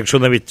вплив, якщо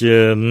навіть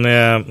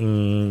не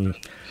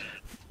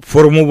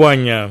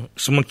формування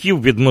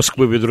смаків від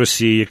Москви, від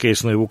Росії, яке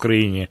існує в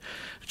Україні,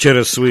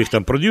 через своїх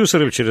там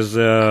продюсерів, через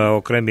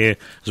окремі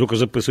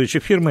звукозаписуючі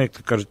фірми, як то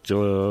кажуть,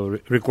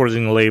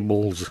 recording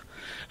labels.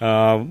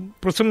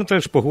 Про це ми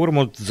теж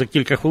поговоримо за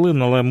кілька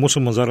хвилин, але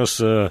мусимо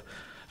зараз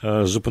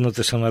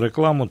зупинитися на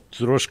рекламу.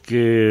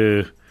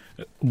 Трошки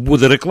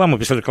буде реклама,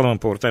 після реклами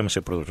повертаємося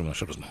і продовжимо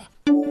нашу розмову.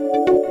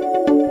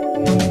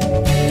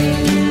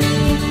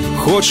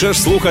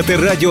 Хочеш слухати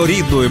радіо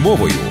рідною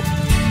мовою?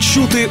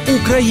 Чути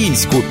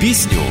українську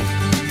пісню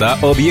та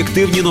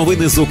об'єктивні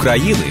новини з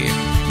України?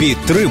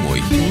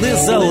 Підтримуй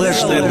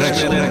Незалежне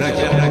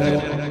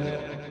радіо.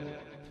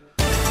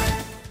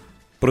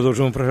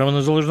 Продовжуємо програму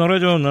Незалежного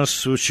радіо. У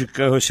нас у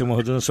Чикаго 7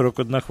 година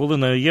 41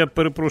 хвилина. Я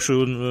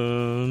перепрошую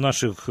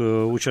наших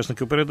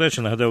учасників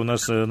передачі. Нагадаю, у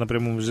нас на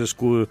прямому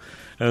зв'язку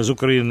з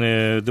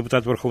України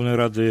депутат Верховної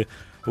Ради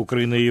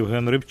України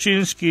Євген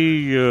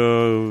Рибчинський.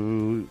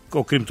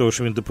 Окрім того,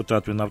 що він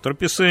депутат, він автор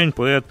пісень,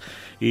 поет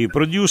і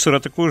продюсер, а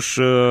також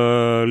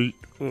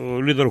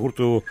лідер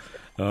гурту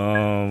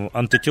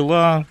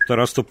 «Антитіла»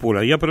 Тарас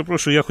Тополя. Я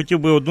перепрошую, я хотів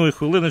би одною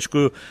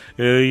хвилиночкою,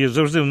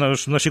 завжди в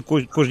нашій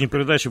кожній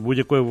передачі,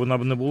 будь-якою вона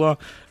б не була,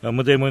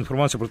 ми даємо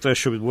інформацію про те,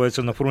 що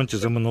відбувається на фронті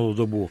за минулу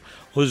добу.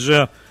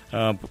 Отже,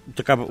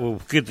 така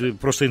вкид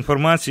просто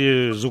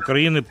інформації з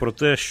України про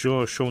те,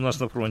 що у нас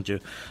на фронті.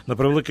 На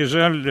превеликий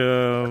жаль,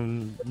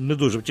 не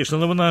дуже втішна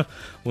новина.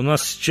 У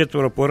нас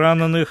 4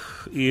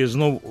 поранених і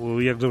знов,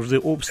 як завжди,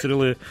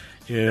 обстріли,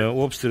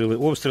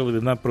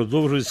 війна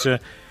продовжується.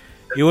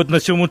 І от на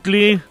цьому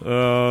тлі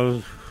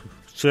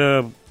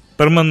це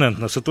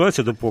перманентна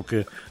ситуація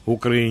допоки в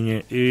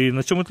Україні. І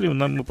на цьому тлі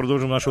ми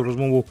продовжуємо нашу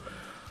розмову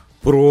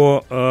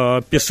про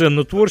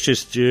пісенну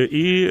творчість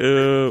і,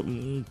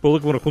 по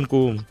великому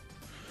рахунку,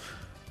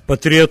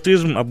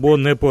 патріотизм або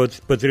не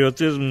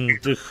патріотизм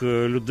тих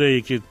людей,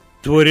 які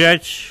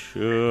творять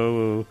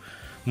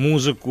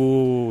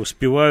музику,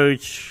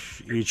 співають.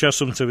 І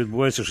часом це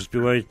відбувається, що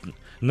співають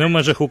не в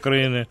межах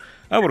України,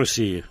 а в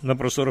Росії. На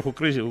просторах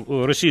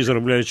Росії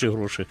заробляючи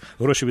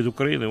гроші від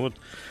України.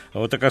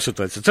 От така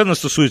ситуація. Це не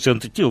стосується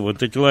антитіл.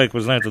 Антитіла, як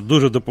ви знаєте,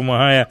 дуже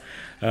допомагає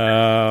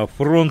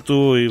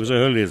фронту і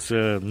взагалі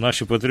це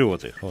наші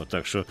патріоти.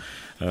 Так що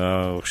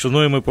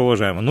шануємо і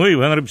поважаємо. І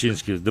Євген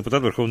Рибчинський,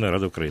 депутат Верховної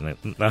Ради України,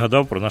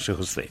 нагадав про наших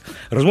гостей.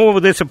 Розмова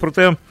ведеться про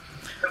те,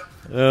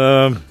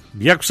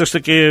 як все ж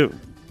таки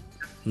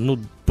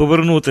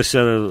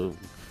повернутися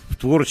в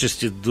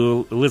творчості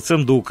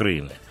лицем до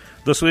України,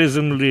 до своєї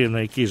землі,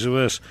 на якій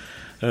живеш,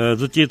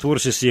 до тієї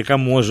творчості, яка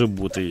може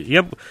бути.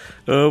 Я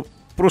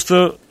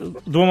просто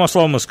двома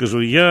словами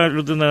скажу, я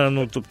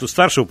людина, тобто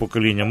старшого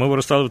покоління, ми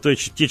виростали в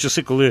ті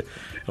часи, коли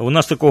у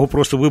нас такого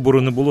просто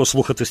вибору не було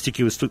слухати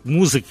стільки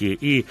музики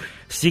і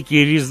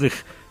стільки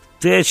різних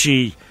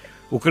течій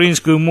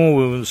української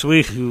мови,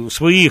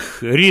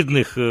 своїх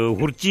рідних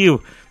гуртів.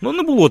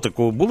 Не було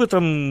такого. Були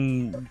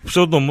там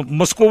все одно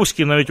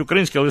московські, навіть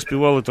українські, але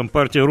співали там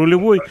партія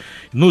Рольової.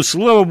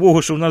 Слава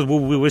Богу, що в нас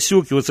був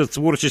Васюк, і оця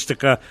творчість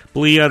така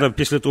плеяда,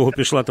 після того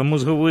пішла там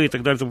Мозговий і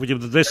так далі,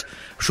 десь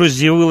щось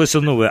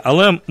з'явилося нове.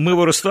 Але ми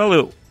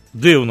виростали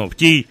дивно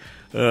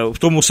в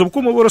тому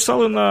совку, ми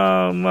виростали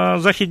на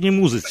західній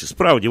музиці.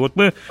 Справді, от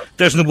ми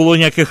теж не було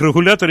ніяких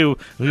регуляторів,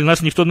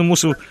 нас ніхто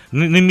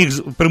не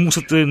міг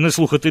примусити не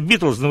слухати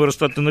Бітлз, не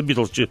виростати на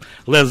Бітлз, чи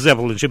Led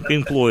Zeppelin, чи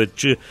Pink Floyd,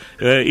 чи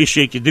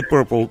іще які Deep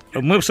Purple.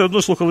 Ми все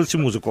одно слухали цю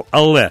музику.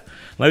 Але,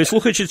 навіть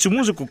слухаючи цю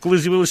музику, коли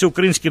з'явилися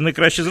українські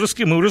найкращі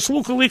зразки, ми вже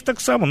слухали їх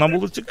так само, нам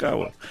було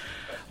цікаво.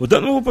 В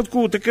даному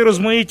випадку таке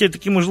розмаїття,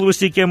 такі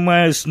можливості, які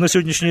має на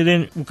сьогоднішній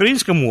день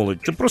українська молодь,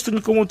 це просто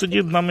нікому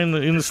тоді нам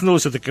і не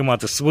снилося таке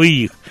мати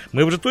своїх.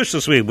 Ми вже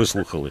точно своїх би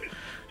слухали.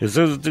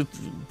 Це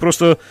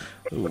просто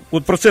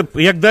от про це,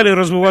 як далі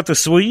розвивати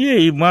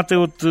своє і мати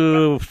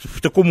в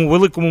такому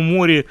великому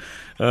морі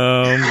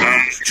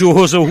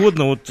чого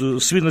завгодно,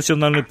 свій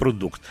національний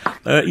продукт.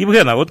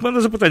 Євгена, от в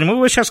мене запитання. Ми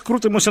весь час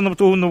крутимося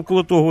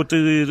навколо того,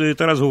 і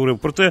Тарас говорив,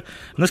 про те,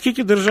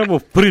 наскільки держава,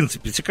 в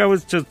принципі,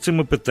 цікавиться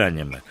цими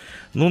питаннями.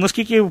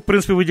 Наскільки, в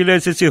принципі,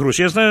 виділяються ці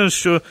гроші. Я знаю,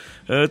 що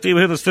ти,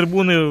 Євген, з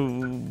трибуни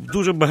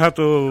дуже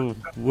багато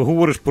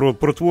говориш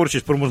про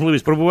творчість, про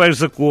можливість, пробиваєш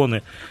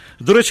закони.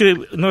 До речі,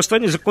 на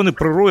останні закони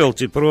про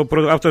роялті, про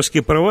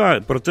авторські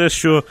права, про те,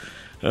 що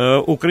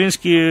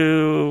українські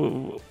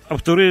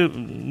автори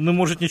не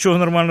можуть нічого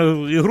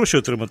нормального і гроші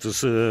отримати,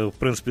 в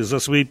принципі, за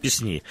свої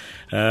пісні.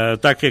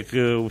 Так, як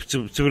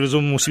в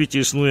цивілізованому світі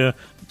існує,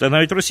 та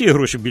навіть Росія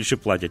гроші більше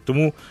платять,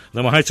 тому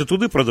намагаються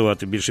туди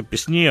продавати більше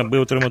пісні, аби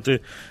отримати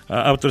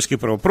авторські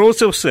права. Про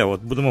це все,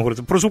 будемо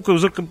говорити, про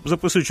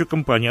звукозаписуючу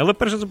компанію. Але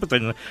перше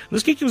запитання,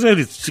 наскільки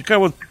взагалі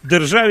цікаво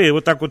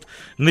державі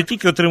не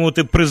тільки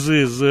отримувати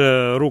призи з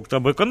рук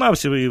там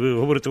виконавців і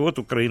говорити,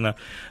 Україна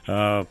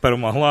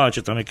перемогла,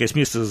 чи там якесь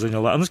місце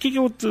зайняла, а наскільки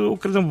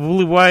Україна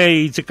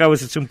вливає і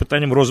цікавиться цим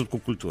питанням розвитку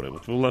культури,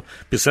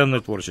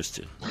 пісенної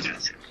творчості?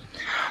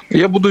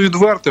 Я буду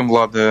відвертим,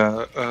 Владе.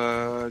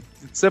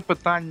 Це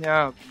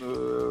питання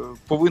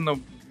повинно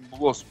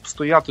було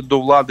стояти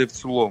до влади в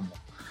цілому.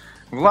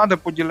 Влада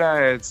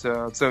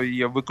поділяється, це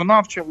є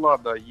виконавча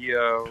влада, є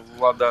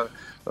влада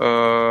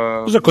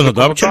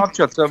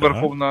законодавча, це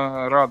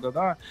Верховна Рада,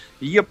 да?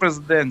 Є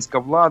президентська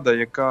влада,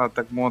 яка,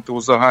 так мовити,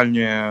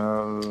 узагальнює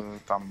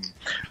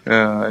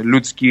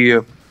людські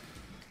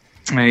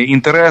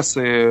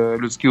інтереси,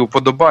 людські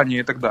уподобання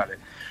і так далі.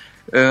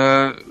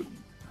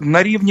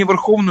 На рівні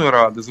Верховної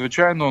Ради,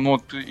 звичайно,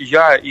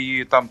 я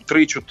і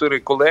 3-4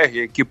 колеги,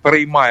 які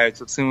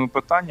переймаються цими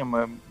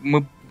питаннями,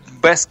 ми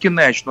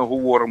безкінечно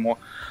говоримо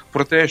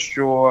про те,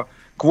 що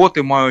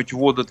квоти мають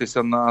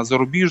вводитися на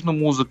зарубіжну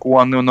музику,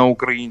 а не на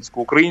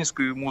українську.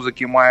 Української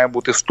музики має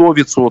бути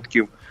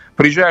 100%.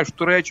 Приїжджаєш в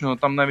Туреччину,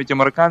 там навіть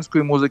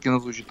американської музики не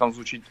звучить, там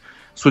звучить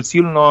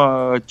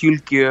суцільно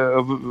тільки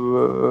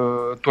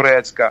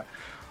турецька.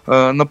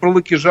 На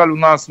превеликий жаль, у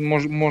нас,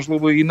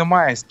 можливо, і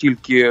немає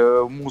стільки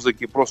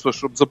музики, просто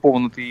щоб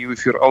заповнити її в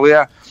ефір.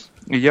 Але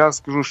я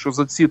скажу, що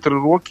за ці 3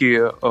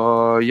 роки,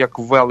 як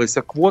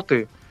ввелися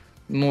квоти,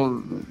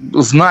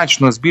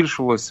 значно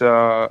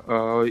збільшилося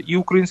і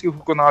українських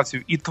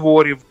виконавців, і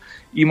творів,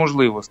 і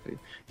можливостей.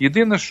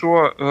 Єдине,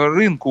 що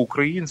ринку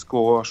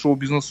українського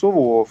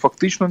шоу-бізнесового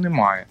фактично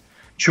немає.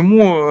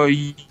 Чому...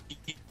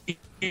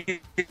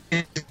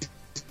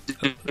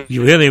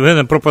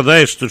 Євгене,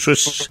 пропадаєш, тут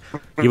щось...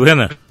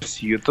 Євгене?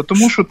 Та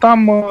тому що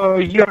там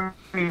є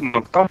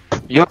ринок, там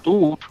я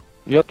тут.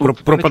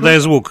 Пропадає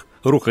звук,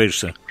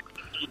 рухаєшся.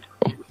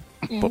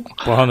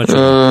 Погано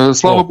чути.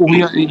 Слава Богу,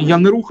 я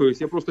не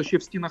рухаюсь, я просто ще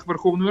в стінах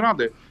Верховної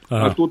Ради,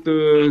 а тут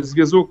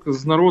зв'язок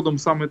з народом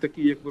саме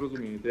такий, як ви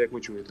розумієте, як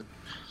ви чуєте.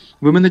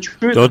 Ви мене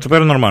чуєте? То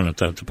тепер нормально,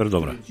 тепер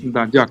добре.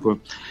 Так, дякую.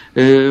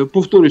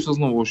 Повторюся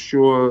знову,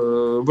 що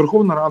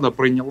Верховна Рада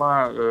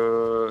прийняла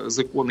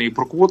закони і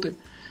про квоти,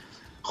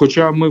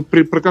 хоча ми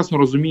прекрасно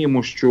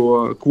розуміємо,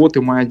 що квоти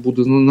мають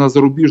бути на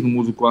зарубіжну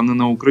музику, а не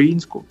на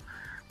українську.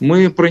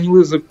 Ми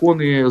прийняли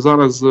закони,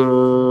 зараз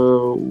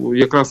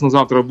якраз на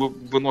завтра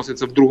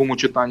виноситься в другому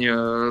читанні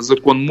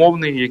закон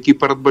мовний, який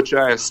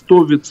передбачає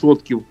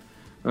 100%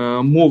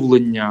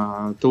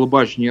 мовлення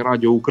телебачення і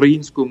радіо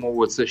українською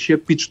мовою. Це ще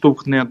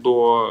підштовхне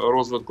до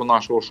розвитку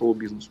нашого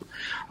шоу-бізнесу.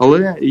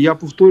 Але я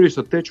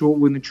повторюся те, чого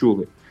ви не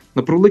чули.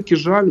 На превеликий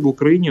жаль, в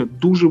Україні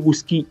дуже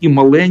вузький і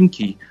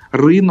маленький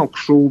ринок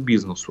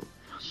шоу-бізнесу.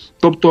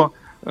 Тобто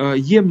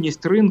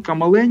ємність ринка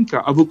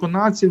маленька, а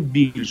виконавців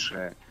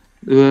більше.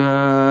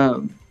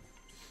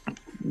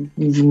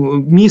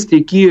 міст,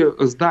 які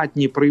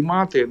здатні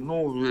приймати,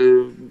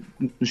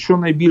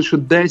 щонайбільше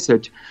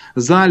 10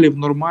 залів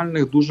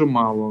нормальних дуже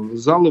мало.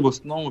 Зали в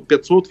основному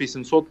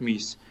 500-800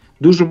 місць.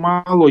 Дуже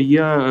мало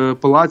є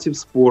палаців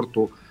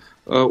спорту.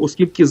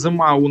 Оскільки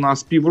зима у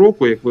нас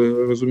півроку, як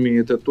ви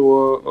розумієте,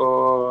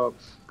 то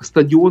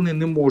стадіони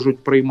не можуть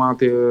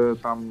приймати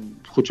там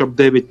хоча б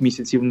 9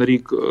 місяців на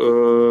рік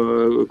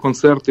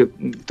концерти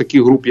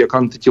таких груп, як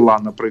 «Антитіла»,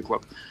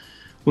 наприклад.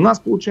 У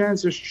нас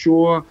виходить,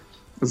 що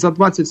за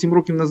 27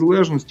 років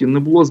незалежності не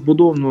було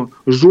збудовано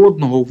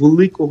жодного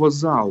великого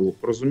залу,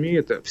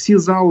 розумієте? Всі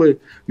зали,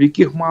 в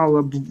яких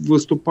мала б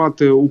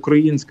виступати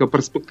українська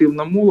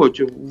перспективна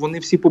молодь, вони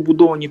всі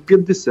побудовані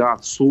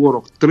 50,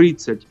 40,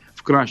 30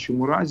 в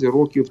кращому разі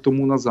років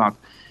тому назад.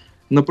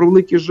 На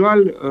превеликий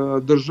жаль,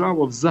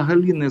 держава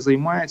взагалі не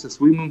займається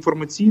своїм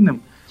інформаційним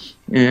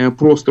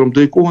простором,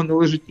 до якого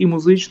належить і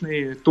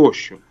музичний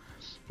тощо.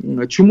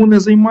 Чому не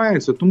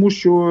займається? Тому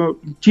що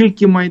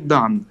тільки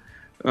Майдан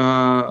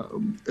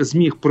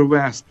зміг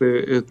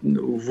привести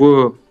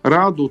в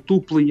Раду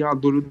ту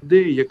плеяду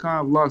людей,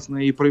 яка,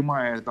 власне, і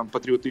приймає там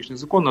патріотичний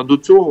закон, а до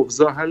цього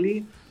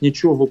взагалі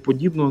нічого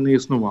подібного не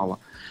існувало.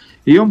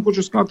 І я вам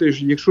хочу сказати,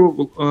 що якщо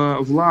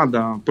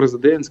влада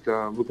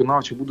президентська,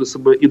 виконавча буде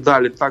себе і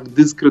далі так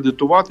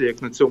дискредитувати,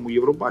 як на цьому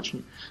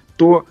Євробаченні,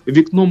 то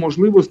вікно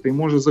можливостей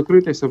може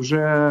закритися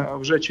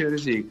вже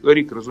через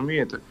рік,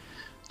 розумієте?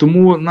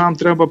 Тому нам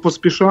треба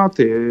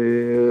поспішати.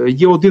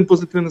 Є один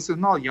позитивний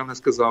сигнал, я не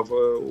сказав.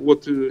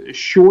 От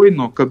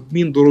щойно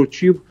Кабмін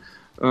доручив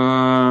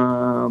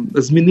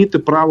змінити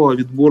правила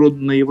відбору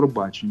на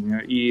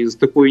Євробачення. І з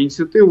такою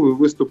ініціативою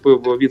виступив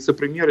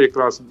віце-прем'єр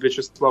якраз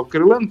В'ячеслав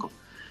Кириленко.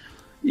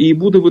 І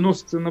буде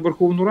виноситися на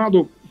Верховну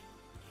Раду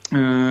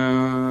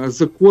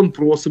закон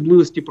про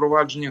особливості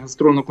провадження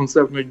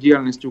гастрольно-концертної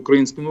діяльності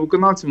українськими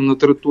виконавцями на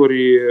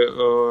території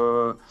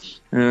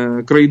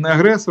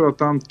країни-агресора,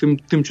 там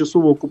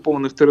тимчасово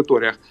окупованих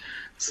територіях.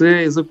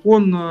 Цей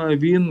закон,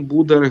 він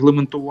буде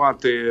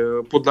регламентувати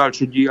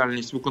подальшу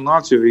діяльність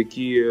виконавців,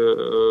 які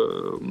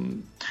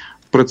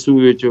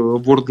працюють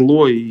в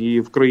ОРДЛО і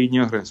в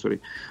країні-агресорі.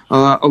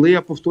 Але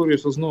я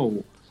повторююся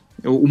знову,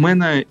 у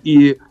мене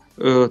і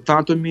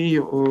тато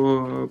мій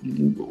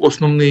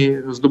основний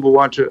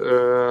здобувач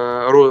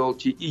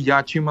роялті, і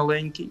я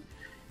чималенький.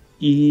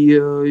 І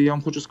я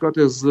вам хочу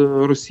сказати, з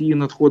Росії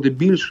надходить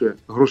більше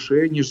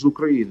грошей, ніж з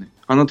України.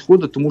 А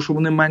надходить, тому що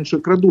вони менше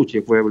крадуть,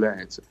 як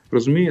виявляється.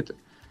 Розумієте?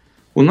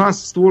 У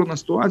нас створена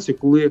ситуація,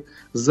 коли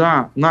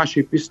за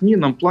наші пісні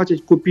нам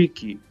платять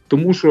копійки.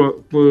 Тому що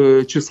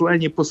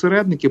численні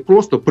посередники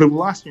просто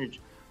привласнюють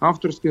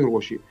авторські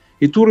гроші.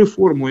 І ту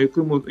реформу,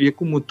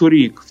 яку ми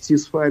торік в цій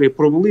сфері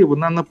провели,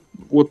 вона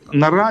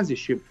наразі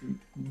ще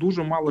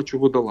дуже мало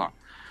чого дала.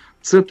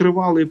 Це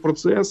тривалий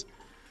процес,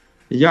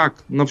 як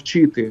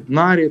навчити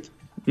народ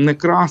не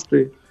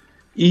красти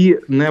і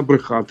не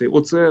брехати.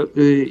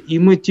 І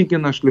ми тільки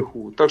на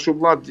шляху. Так що,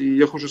 Влад,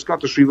 я хочу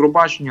сказати, що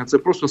Євробачення – це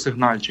просто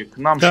сигнальчик.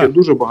 Нам ще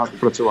дуже багато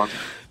працювати.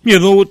 Ні,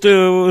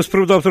 з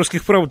приводу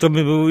авторських прав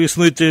там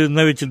існують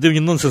навіть дивні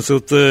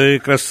нонсенси.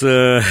 Якраз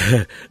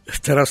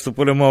Тарас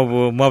Тополя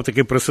мав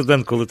такий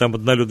прецедент, коли там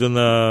одна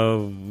людина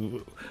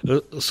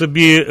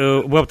собі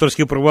в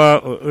авторські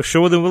права,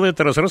 що вони ввели.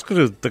 Тарас,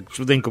 розкажи так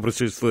швиденько про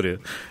цю історію.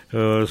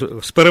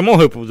 З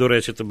перемогою, до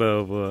речі,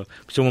 тебе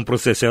в цьому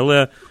процесі,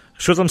 але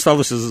що там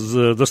сталося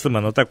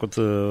достеменно, так от,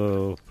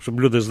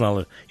 щоб люди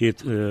знали, і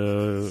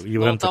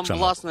Євген так само. Там,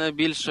 власне,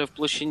 більше в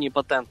площині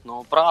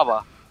патентного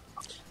права,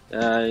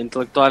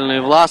 інтелектуальної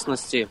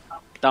власності,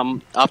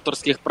 там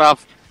авторських прав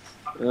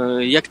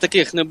як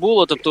таких не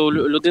було, тобто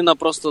людина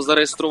просто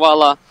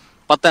зареєструвала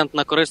патент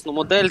на корисну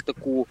модель,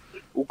 таку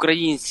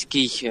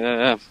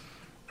українська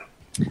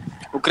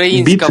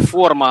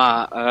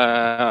форма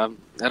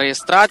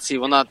реєстрації,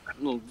 вона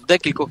в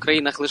декількох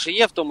країнах лише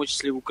є, в тому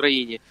числі в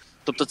Україні.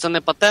 Тобто це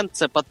не патент,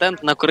 це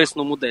патент на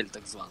корисну модель,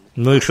 так званий.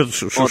 Ну, якщо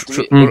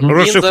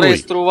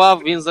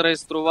він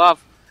зареєстрував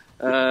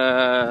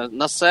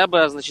на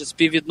себе, значить,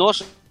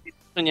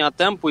 співвідношення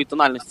темпу і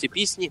тональності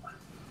пісні.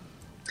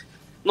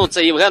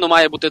 Це Євгену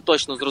має бути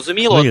точно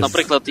зрозуміло. От,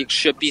 наприклад,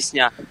 якщо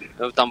пісня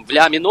там в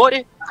ля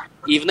мінорі,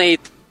 і в неї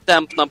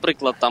темп,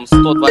 наприклад, там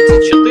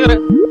 124.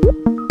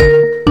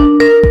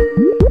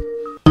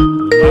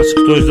 У нас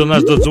хтось до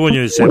нас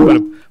додзвонюється,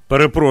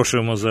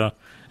 перепрошуємо за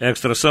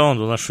екстра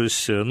саунд, у нас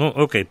щось...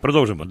 окей,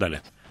 продовжимо далі.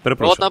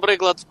 От,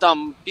 наприклад,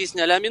 там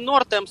пісня ля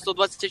мінор, темп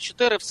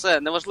 124,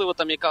 все, неважливо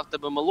там, яка в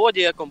тебе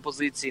мелодія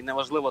композиції,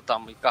 неважливо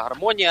там, яка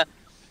гармонія,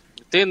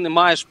 ти не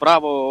маєш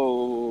права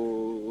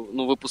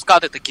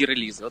випускати такі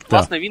релізи. От,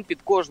 власне, він під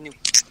кожну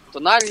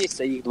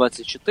тональність, а їх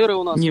 24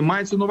 у нас. Ні,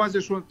 мається на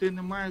увазі, що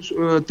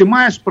ти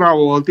маєш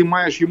право, але ти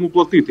маєш йому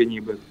платити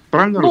ніби.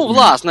 Правильно розумію?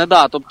 Власне,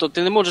 да. Тобто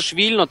ти не можеш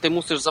вільно, ти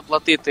мусиш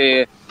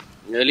заплатити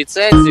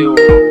ліцензію.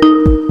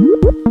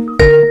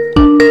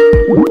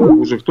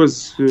 вже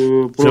хтось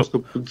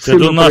просто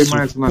сильно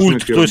переймається нашим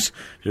ефіром.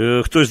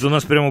 Хтось до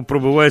нас прямо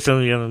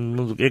пробивається,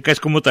 якась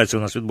комутація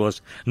у нас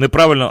відбулася.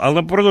 Неправильно,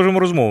 але продовжуємо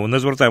розмову, не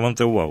звертаємо на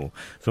те увагу.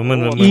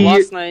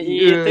 Власне,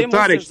 і ти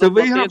мусиш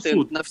заплатити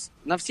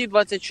на всі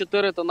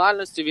 24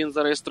 тональності, він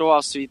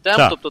зареєстрував свій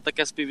темп, тобто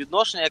таке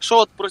співвідношення. Якщо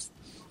от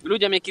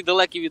людям, які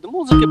далекі від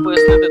музики,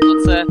 пояснити,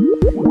 то це...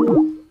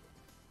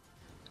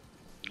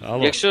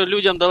 Якщо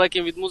людям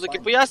далеким від музики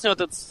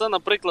пояснювати, то це,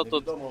 наприклад,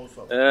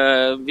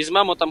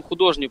 візьмемо там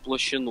художню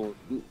площину,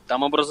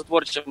 там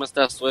образотворче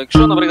мистецтво.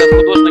 Якщо, наприклад,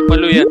 художник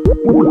малює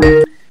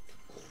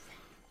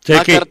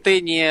на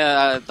картині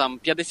там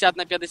 50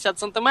 на 50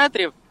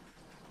 сантиметрів,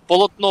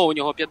 полотно у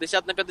нього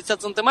 50 на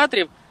 50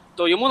 сантиметрів,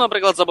 то йому,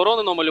 наприклад,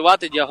 заборонено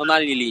малювати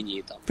діагональні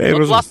лінії.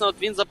 Там. Власне,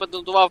 він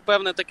запатентував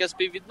певне таке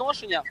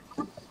співвідношення,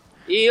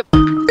 і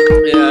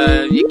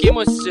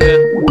якимось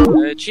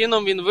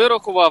чином він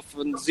вирахував,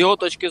 з його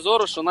точки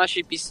зору, що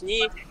наші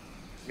пісні,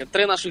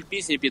 3 наших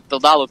пісні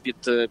підпадало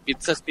під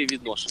це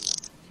співвідношення.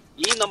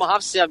 І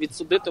намагався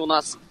відсудити у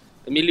нас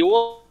 1 000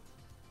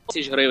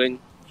 000 гривень.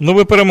 Ну,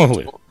 ви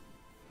перемогли.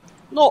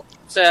 Ну,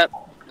 це...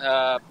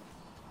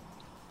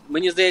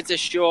 Мені здається,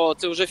 що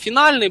це вже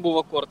фінальний був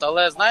акорд,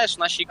 але, знаєш, в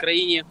нашій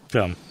країні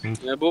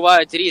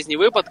бувають різні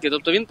випадки.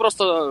 Тобто він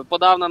просто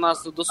подав на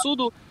нас до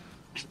суду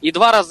і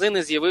 2 рази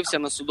не з'явився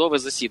на судове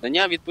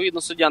засідання.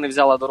 Відповідно, суддя не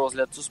взяла до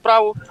розгляду цю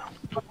справу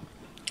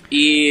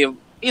і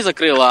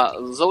закрила.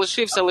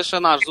 Залишився лише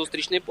наш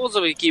зустрічний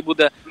позов, який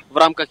буде в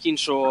рамках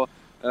іншого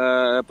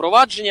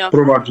провадження.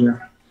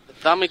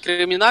 Там і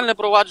кримінальне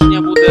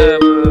провадження буде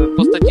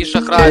по статті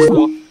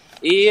шахрайство.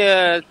 І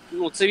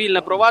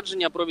цивільне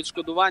провадження про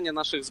відшкодування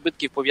наших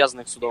збитків,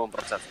 пов'язаних з судовим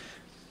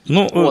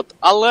процесом.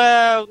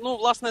 Але,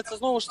 власне, це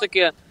знову ж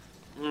таки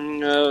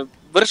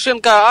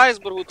вершинка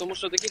айсбергу, тому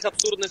що таких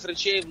абсурдних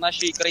речей в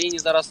нашій країні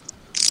зараз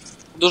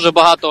дуже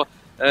багато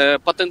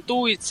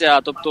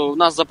патентується. Тобто у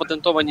нас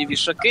запатентовані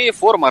вішаки,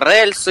 форма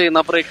рельси,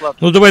 наприклад.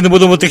 Ну, давай не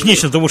будемо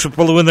технічно, тому що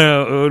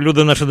половина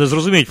людей наші не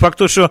зрозуміють. Факт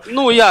то, що...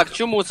 Ну, як?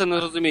 Чому це не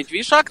розуміють?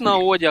 Вішак на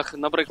одяг,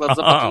 наприклад,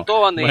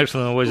 запатентований.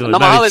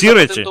 Намагалися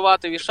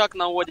запатентувати вішак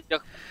на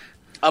одяг.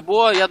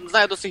 Або, я не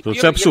знаю, до сих пір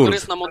є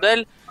корисна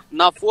модель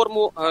на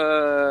форму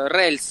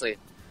рельси.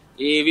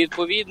 І,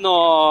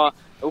 відповідно,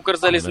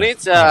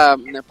 Укрзалізниця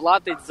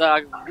платить за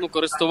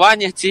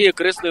чи цією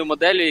корисною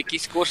моделлю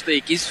якісь кошти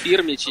якійсь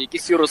фірмі, чи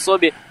якійсь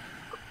юрособі,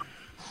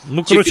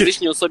 чи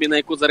фізичній особі, на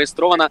яку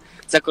зареєстрована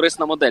ця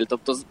корисна модель.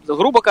 Тобто,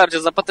 грубо кажучи,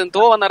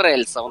 запатентована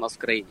рельса у нас в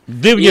країні.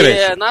 Дивні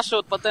речі. Наше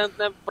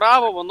патентне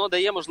право, воно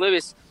дає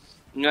можливість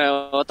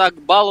отак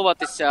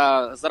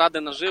балуватися заради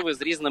наживи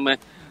з різними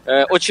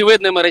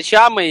очевидними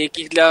речами,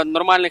 яких для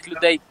нормальних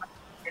людей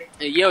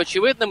є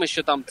очевидними,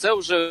 що там це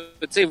вже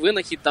цей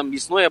винахід там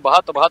існує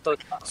багато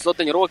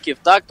сотень років,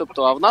 так?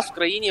 Тобто, а в нас в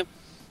країні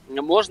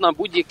можна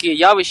будь-яке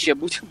явище,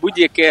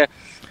 будь-яке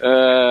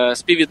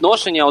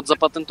співвідношення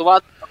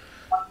запатентувати.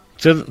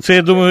 Це,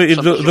 я думаю, і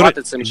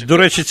до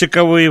речі,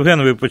 цікаво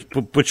Євгенові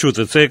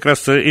почути. Це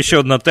якраз іще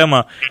одна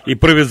тема, і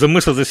привід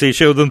замислитися, і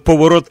ще один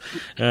поворот,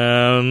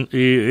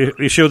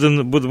 і ще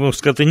один, будемо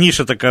сказати,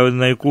 ніша така,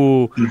 на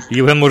яку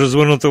Євген може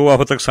звернути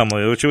увагу так само.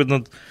 І,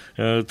 очевидно,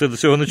 ти до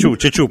цього не чув,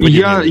 чи чув?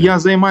 Я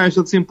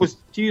займаюся цим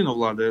постійно,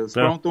 Владе.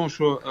 Справа в тому,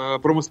 що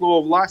промислова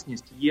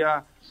власність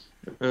є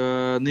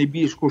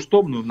найбільш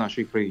коштовною в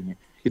нашій країні.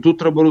 І тут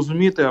треба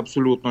розуміти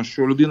абсолютно,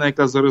 що людина,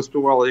 яка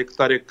зареєструвала, як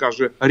Тарік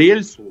каже,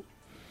 рельсу,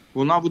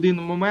 вона в один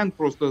момент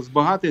просто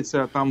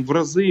збагатиться там в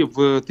рази, в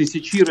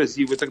 1000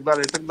 разів і так далі,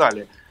 і так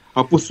далі.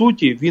 А по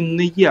суті, він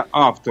не є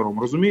автором,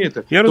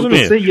 розумієте? Я розумію.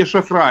 Тобто це є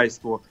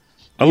шахрайство.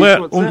 Але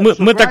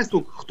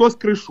хтось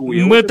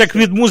кришує. Ми так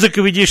від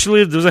музики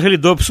відійшли взагалі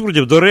до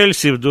абсурдів, до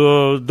рельсів,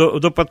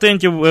 до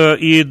патентів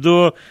і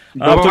до...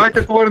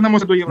 Давайте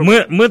повернемося до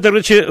Європи. Ми, до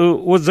речі,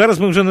 от зараз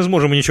ми вже не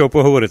зможемо нічого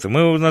поговорити.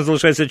 У нас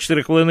залишається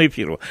 4 хвилини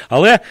ефіру.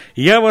 Але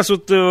я вас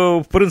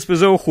в принципі,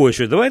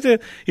 заохочую. Давайте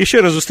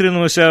іще раз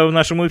зустрінемося в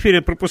нашому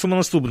ефірі, припустимо,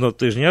 наступного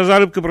тижня. Я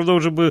залюбки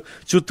продовжу би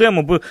цю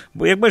тему,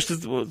 бо, як бачите,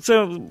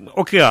 це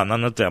океан, а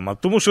не тема.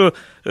 Тому що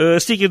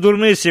стільки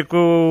дурниць, як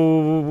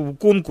у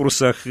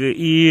конкурсах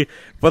і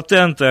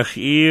патентах,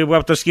 і в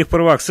авторських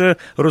правах, це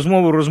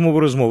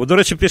розмови. До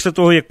речі, після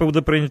того, як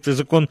буде прийнятий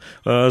закон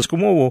з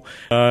мову,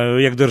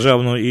 як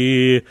державну,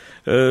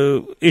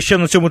 і ще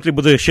на цьому тлі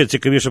буде ще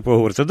цікавіше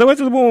поговорити.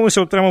 Давайте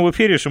домовимося прямо в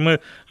ефірі, що ми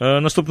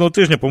наступного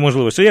тижня по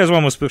можливості, я з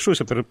вами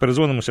спишуся,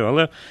 перезвонимося,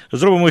 але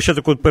зробимо ще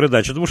таку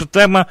передачу, тому що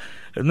тема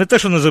не те,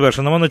 що не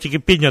завершена, вона тільки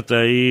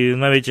піднята, і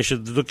навіть ще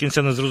до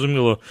кінця не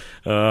зрозуміло,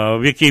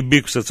 в який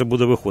бік все це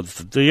буде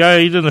виходити. Я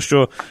єдине,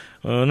 що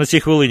на цій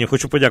хвилині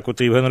хочу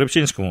подякувати Євгену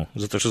Рибчинському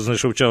за те, що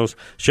знайшов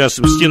час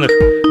в стінах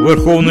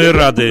Верховної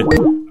Ради.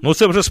 Ну,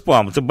 це вже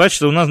спам. Це,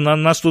 бачите, у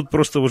нас тут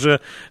просто вже...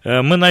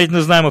 Ми навіть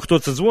не знаємо, хто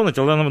це дзвонить,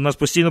 але нас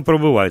постійно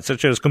пробивають. Це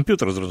через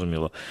комп'ютер,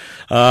 зрозуміло.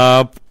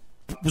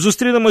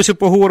 Зустрінемося,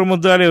 поговоримо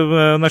далі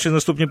в нашій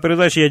наступній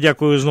передачі. Я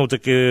дякую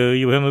знов-таки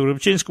Євгену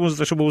Рибчинському за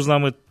те, що був з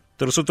нами,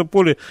 Тарасу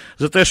Тополі,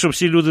 за те, що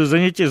всі люди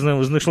зайняті,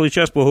 знайшли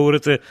час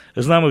поговорити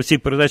з нами в цій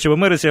передачі в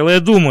Америці. Але я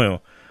думаю,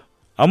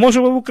 А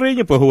може ви в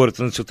Україні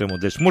поговорите на цю тему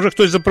десь? Може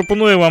хтось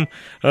запропонує вам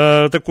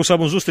таку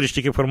саму зустріч,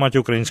 тільки в форматі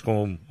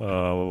українському,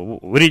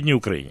 в рідній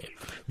Україні.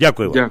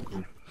 Дякую вам.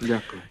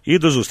 Дякую. І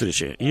до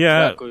зустрічі.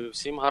 Дякую,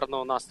 всім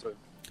гарного настрою.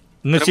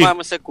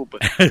 Тримаємося купи.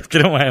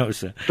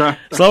 Тримаємося.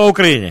 Слава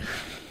Україні!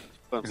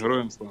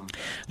 Героям слава.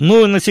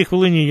 Ну, на цій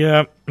хвилині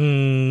я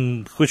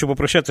хочу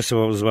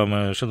попрощатися з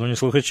вами, шановні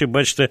слухачі.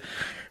 Бачите,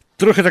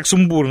 трохи так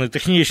сумбурно,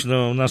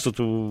 технічно, у нас тут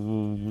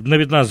не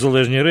від нас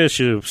залежні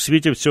речі, в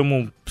світі в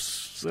цьому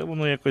все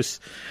воно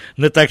якось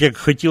не так, як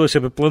хотілося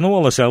б і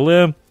планувалося,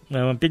 але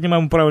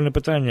піднімаємо правильне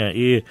питання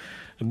і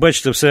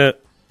бачите, все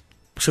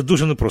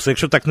дуже непросто.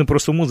 Якщо так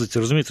непросто в музиці,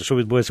 розумієте, що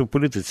відбувається в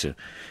політиці,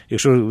 і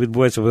що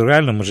відбувається в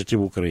реальному житті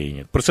в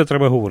Україні. Про це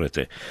треба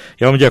говорити.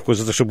 Я вам дякую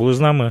за те, що були з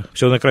нами.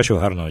 Всього найкращого,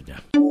 гарного дня.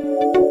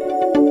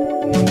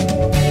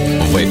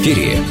 В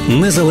ефірі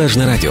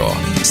Незалежне Радіо.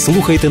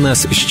 Слухайте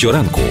нас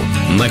щоранку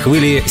на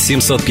хвилі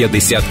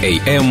 750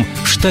 AM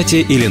в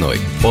штаті Ілліной.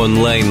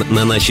 Онлайн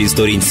на нашій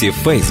сторінці в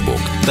Facebook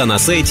та на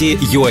сайті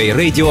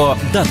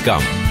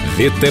uaradio.com.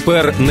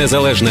 Відтепер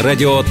Незалежне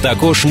Радіо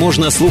також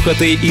можна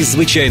слухати із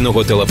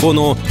звичайного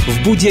телефону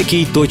в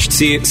будь-якій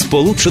точці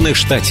Сполучених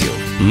Штатів.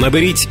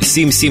 Наберіть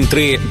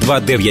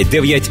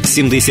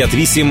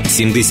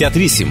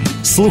 773-299-78-78.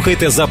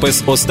 Слухайте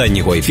запис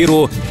останнього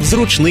ефіру в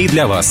зручний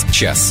для вас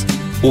час.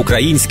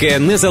 Українське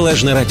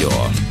Незалежне Радіо.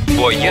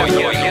 Бо я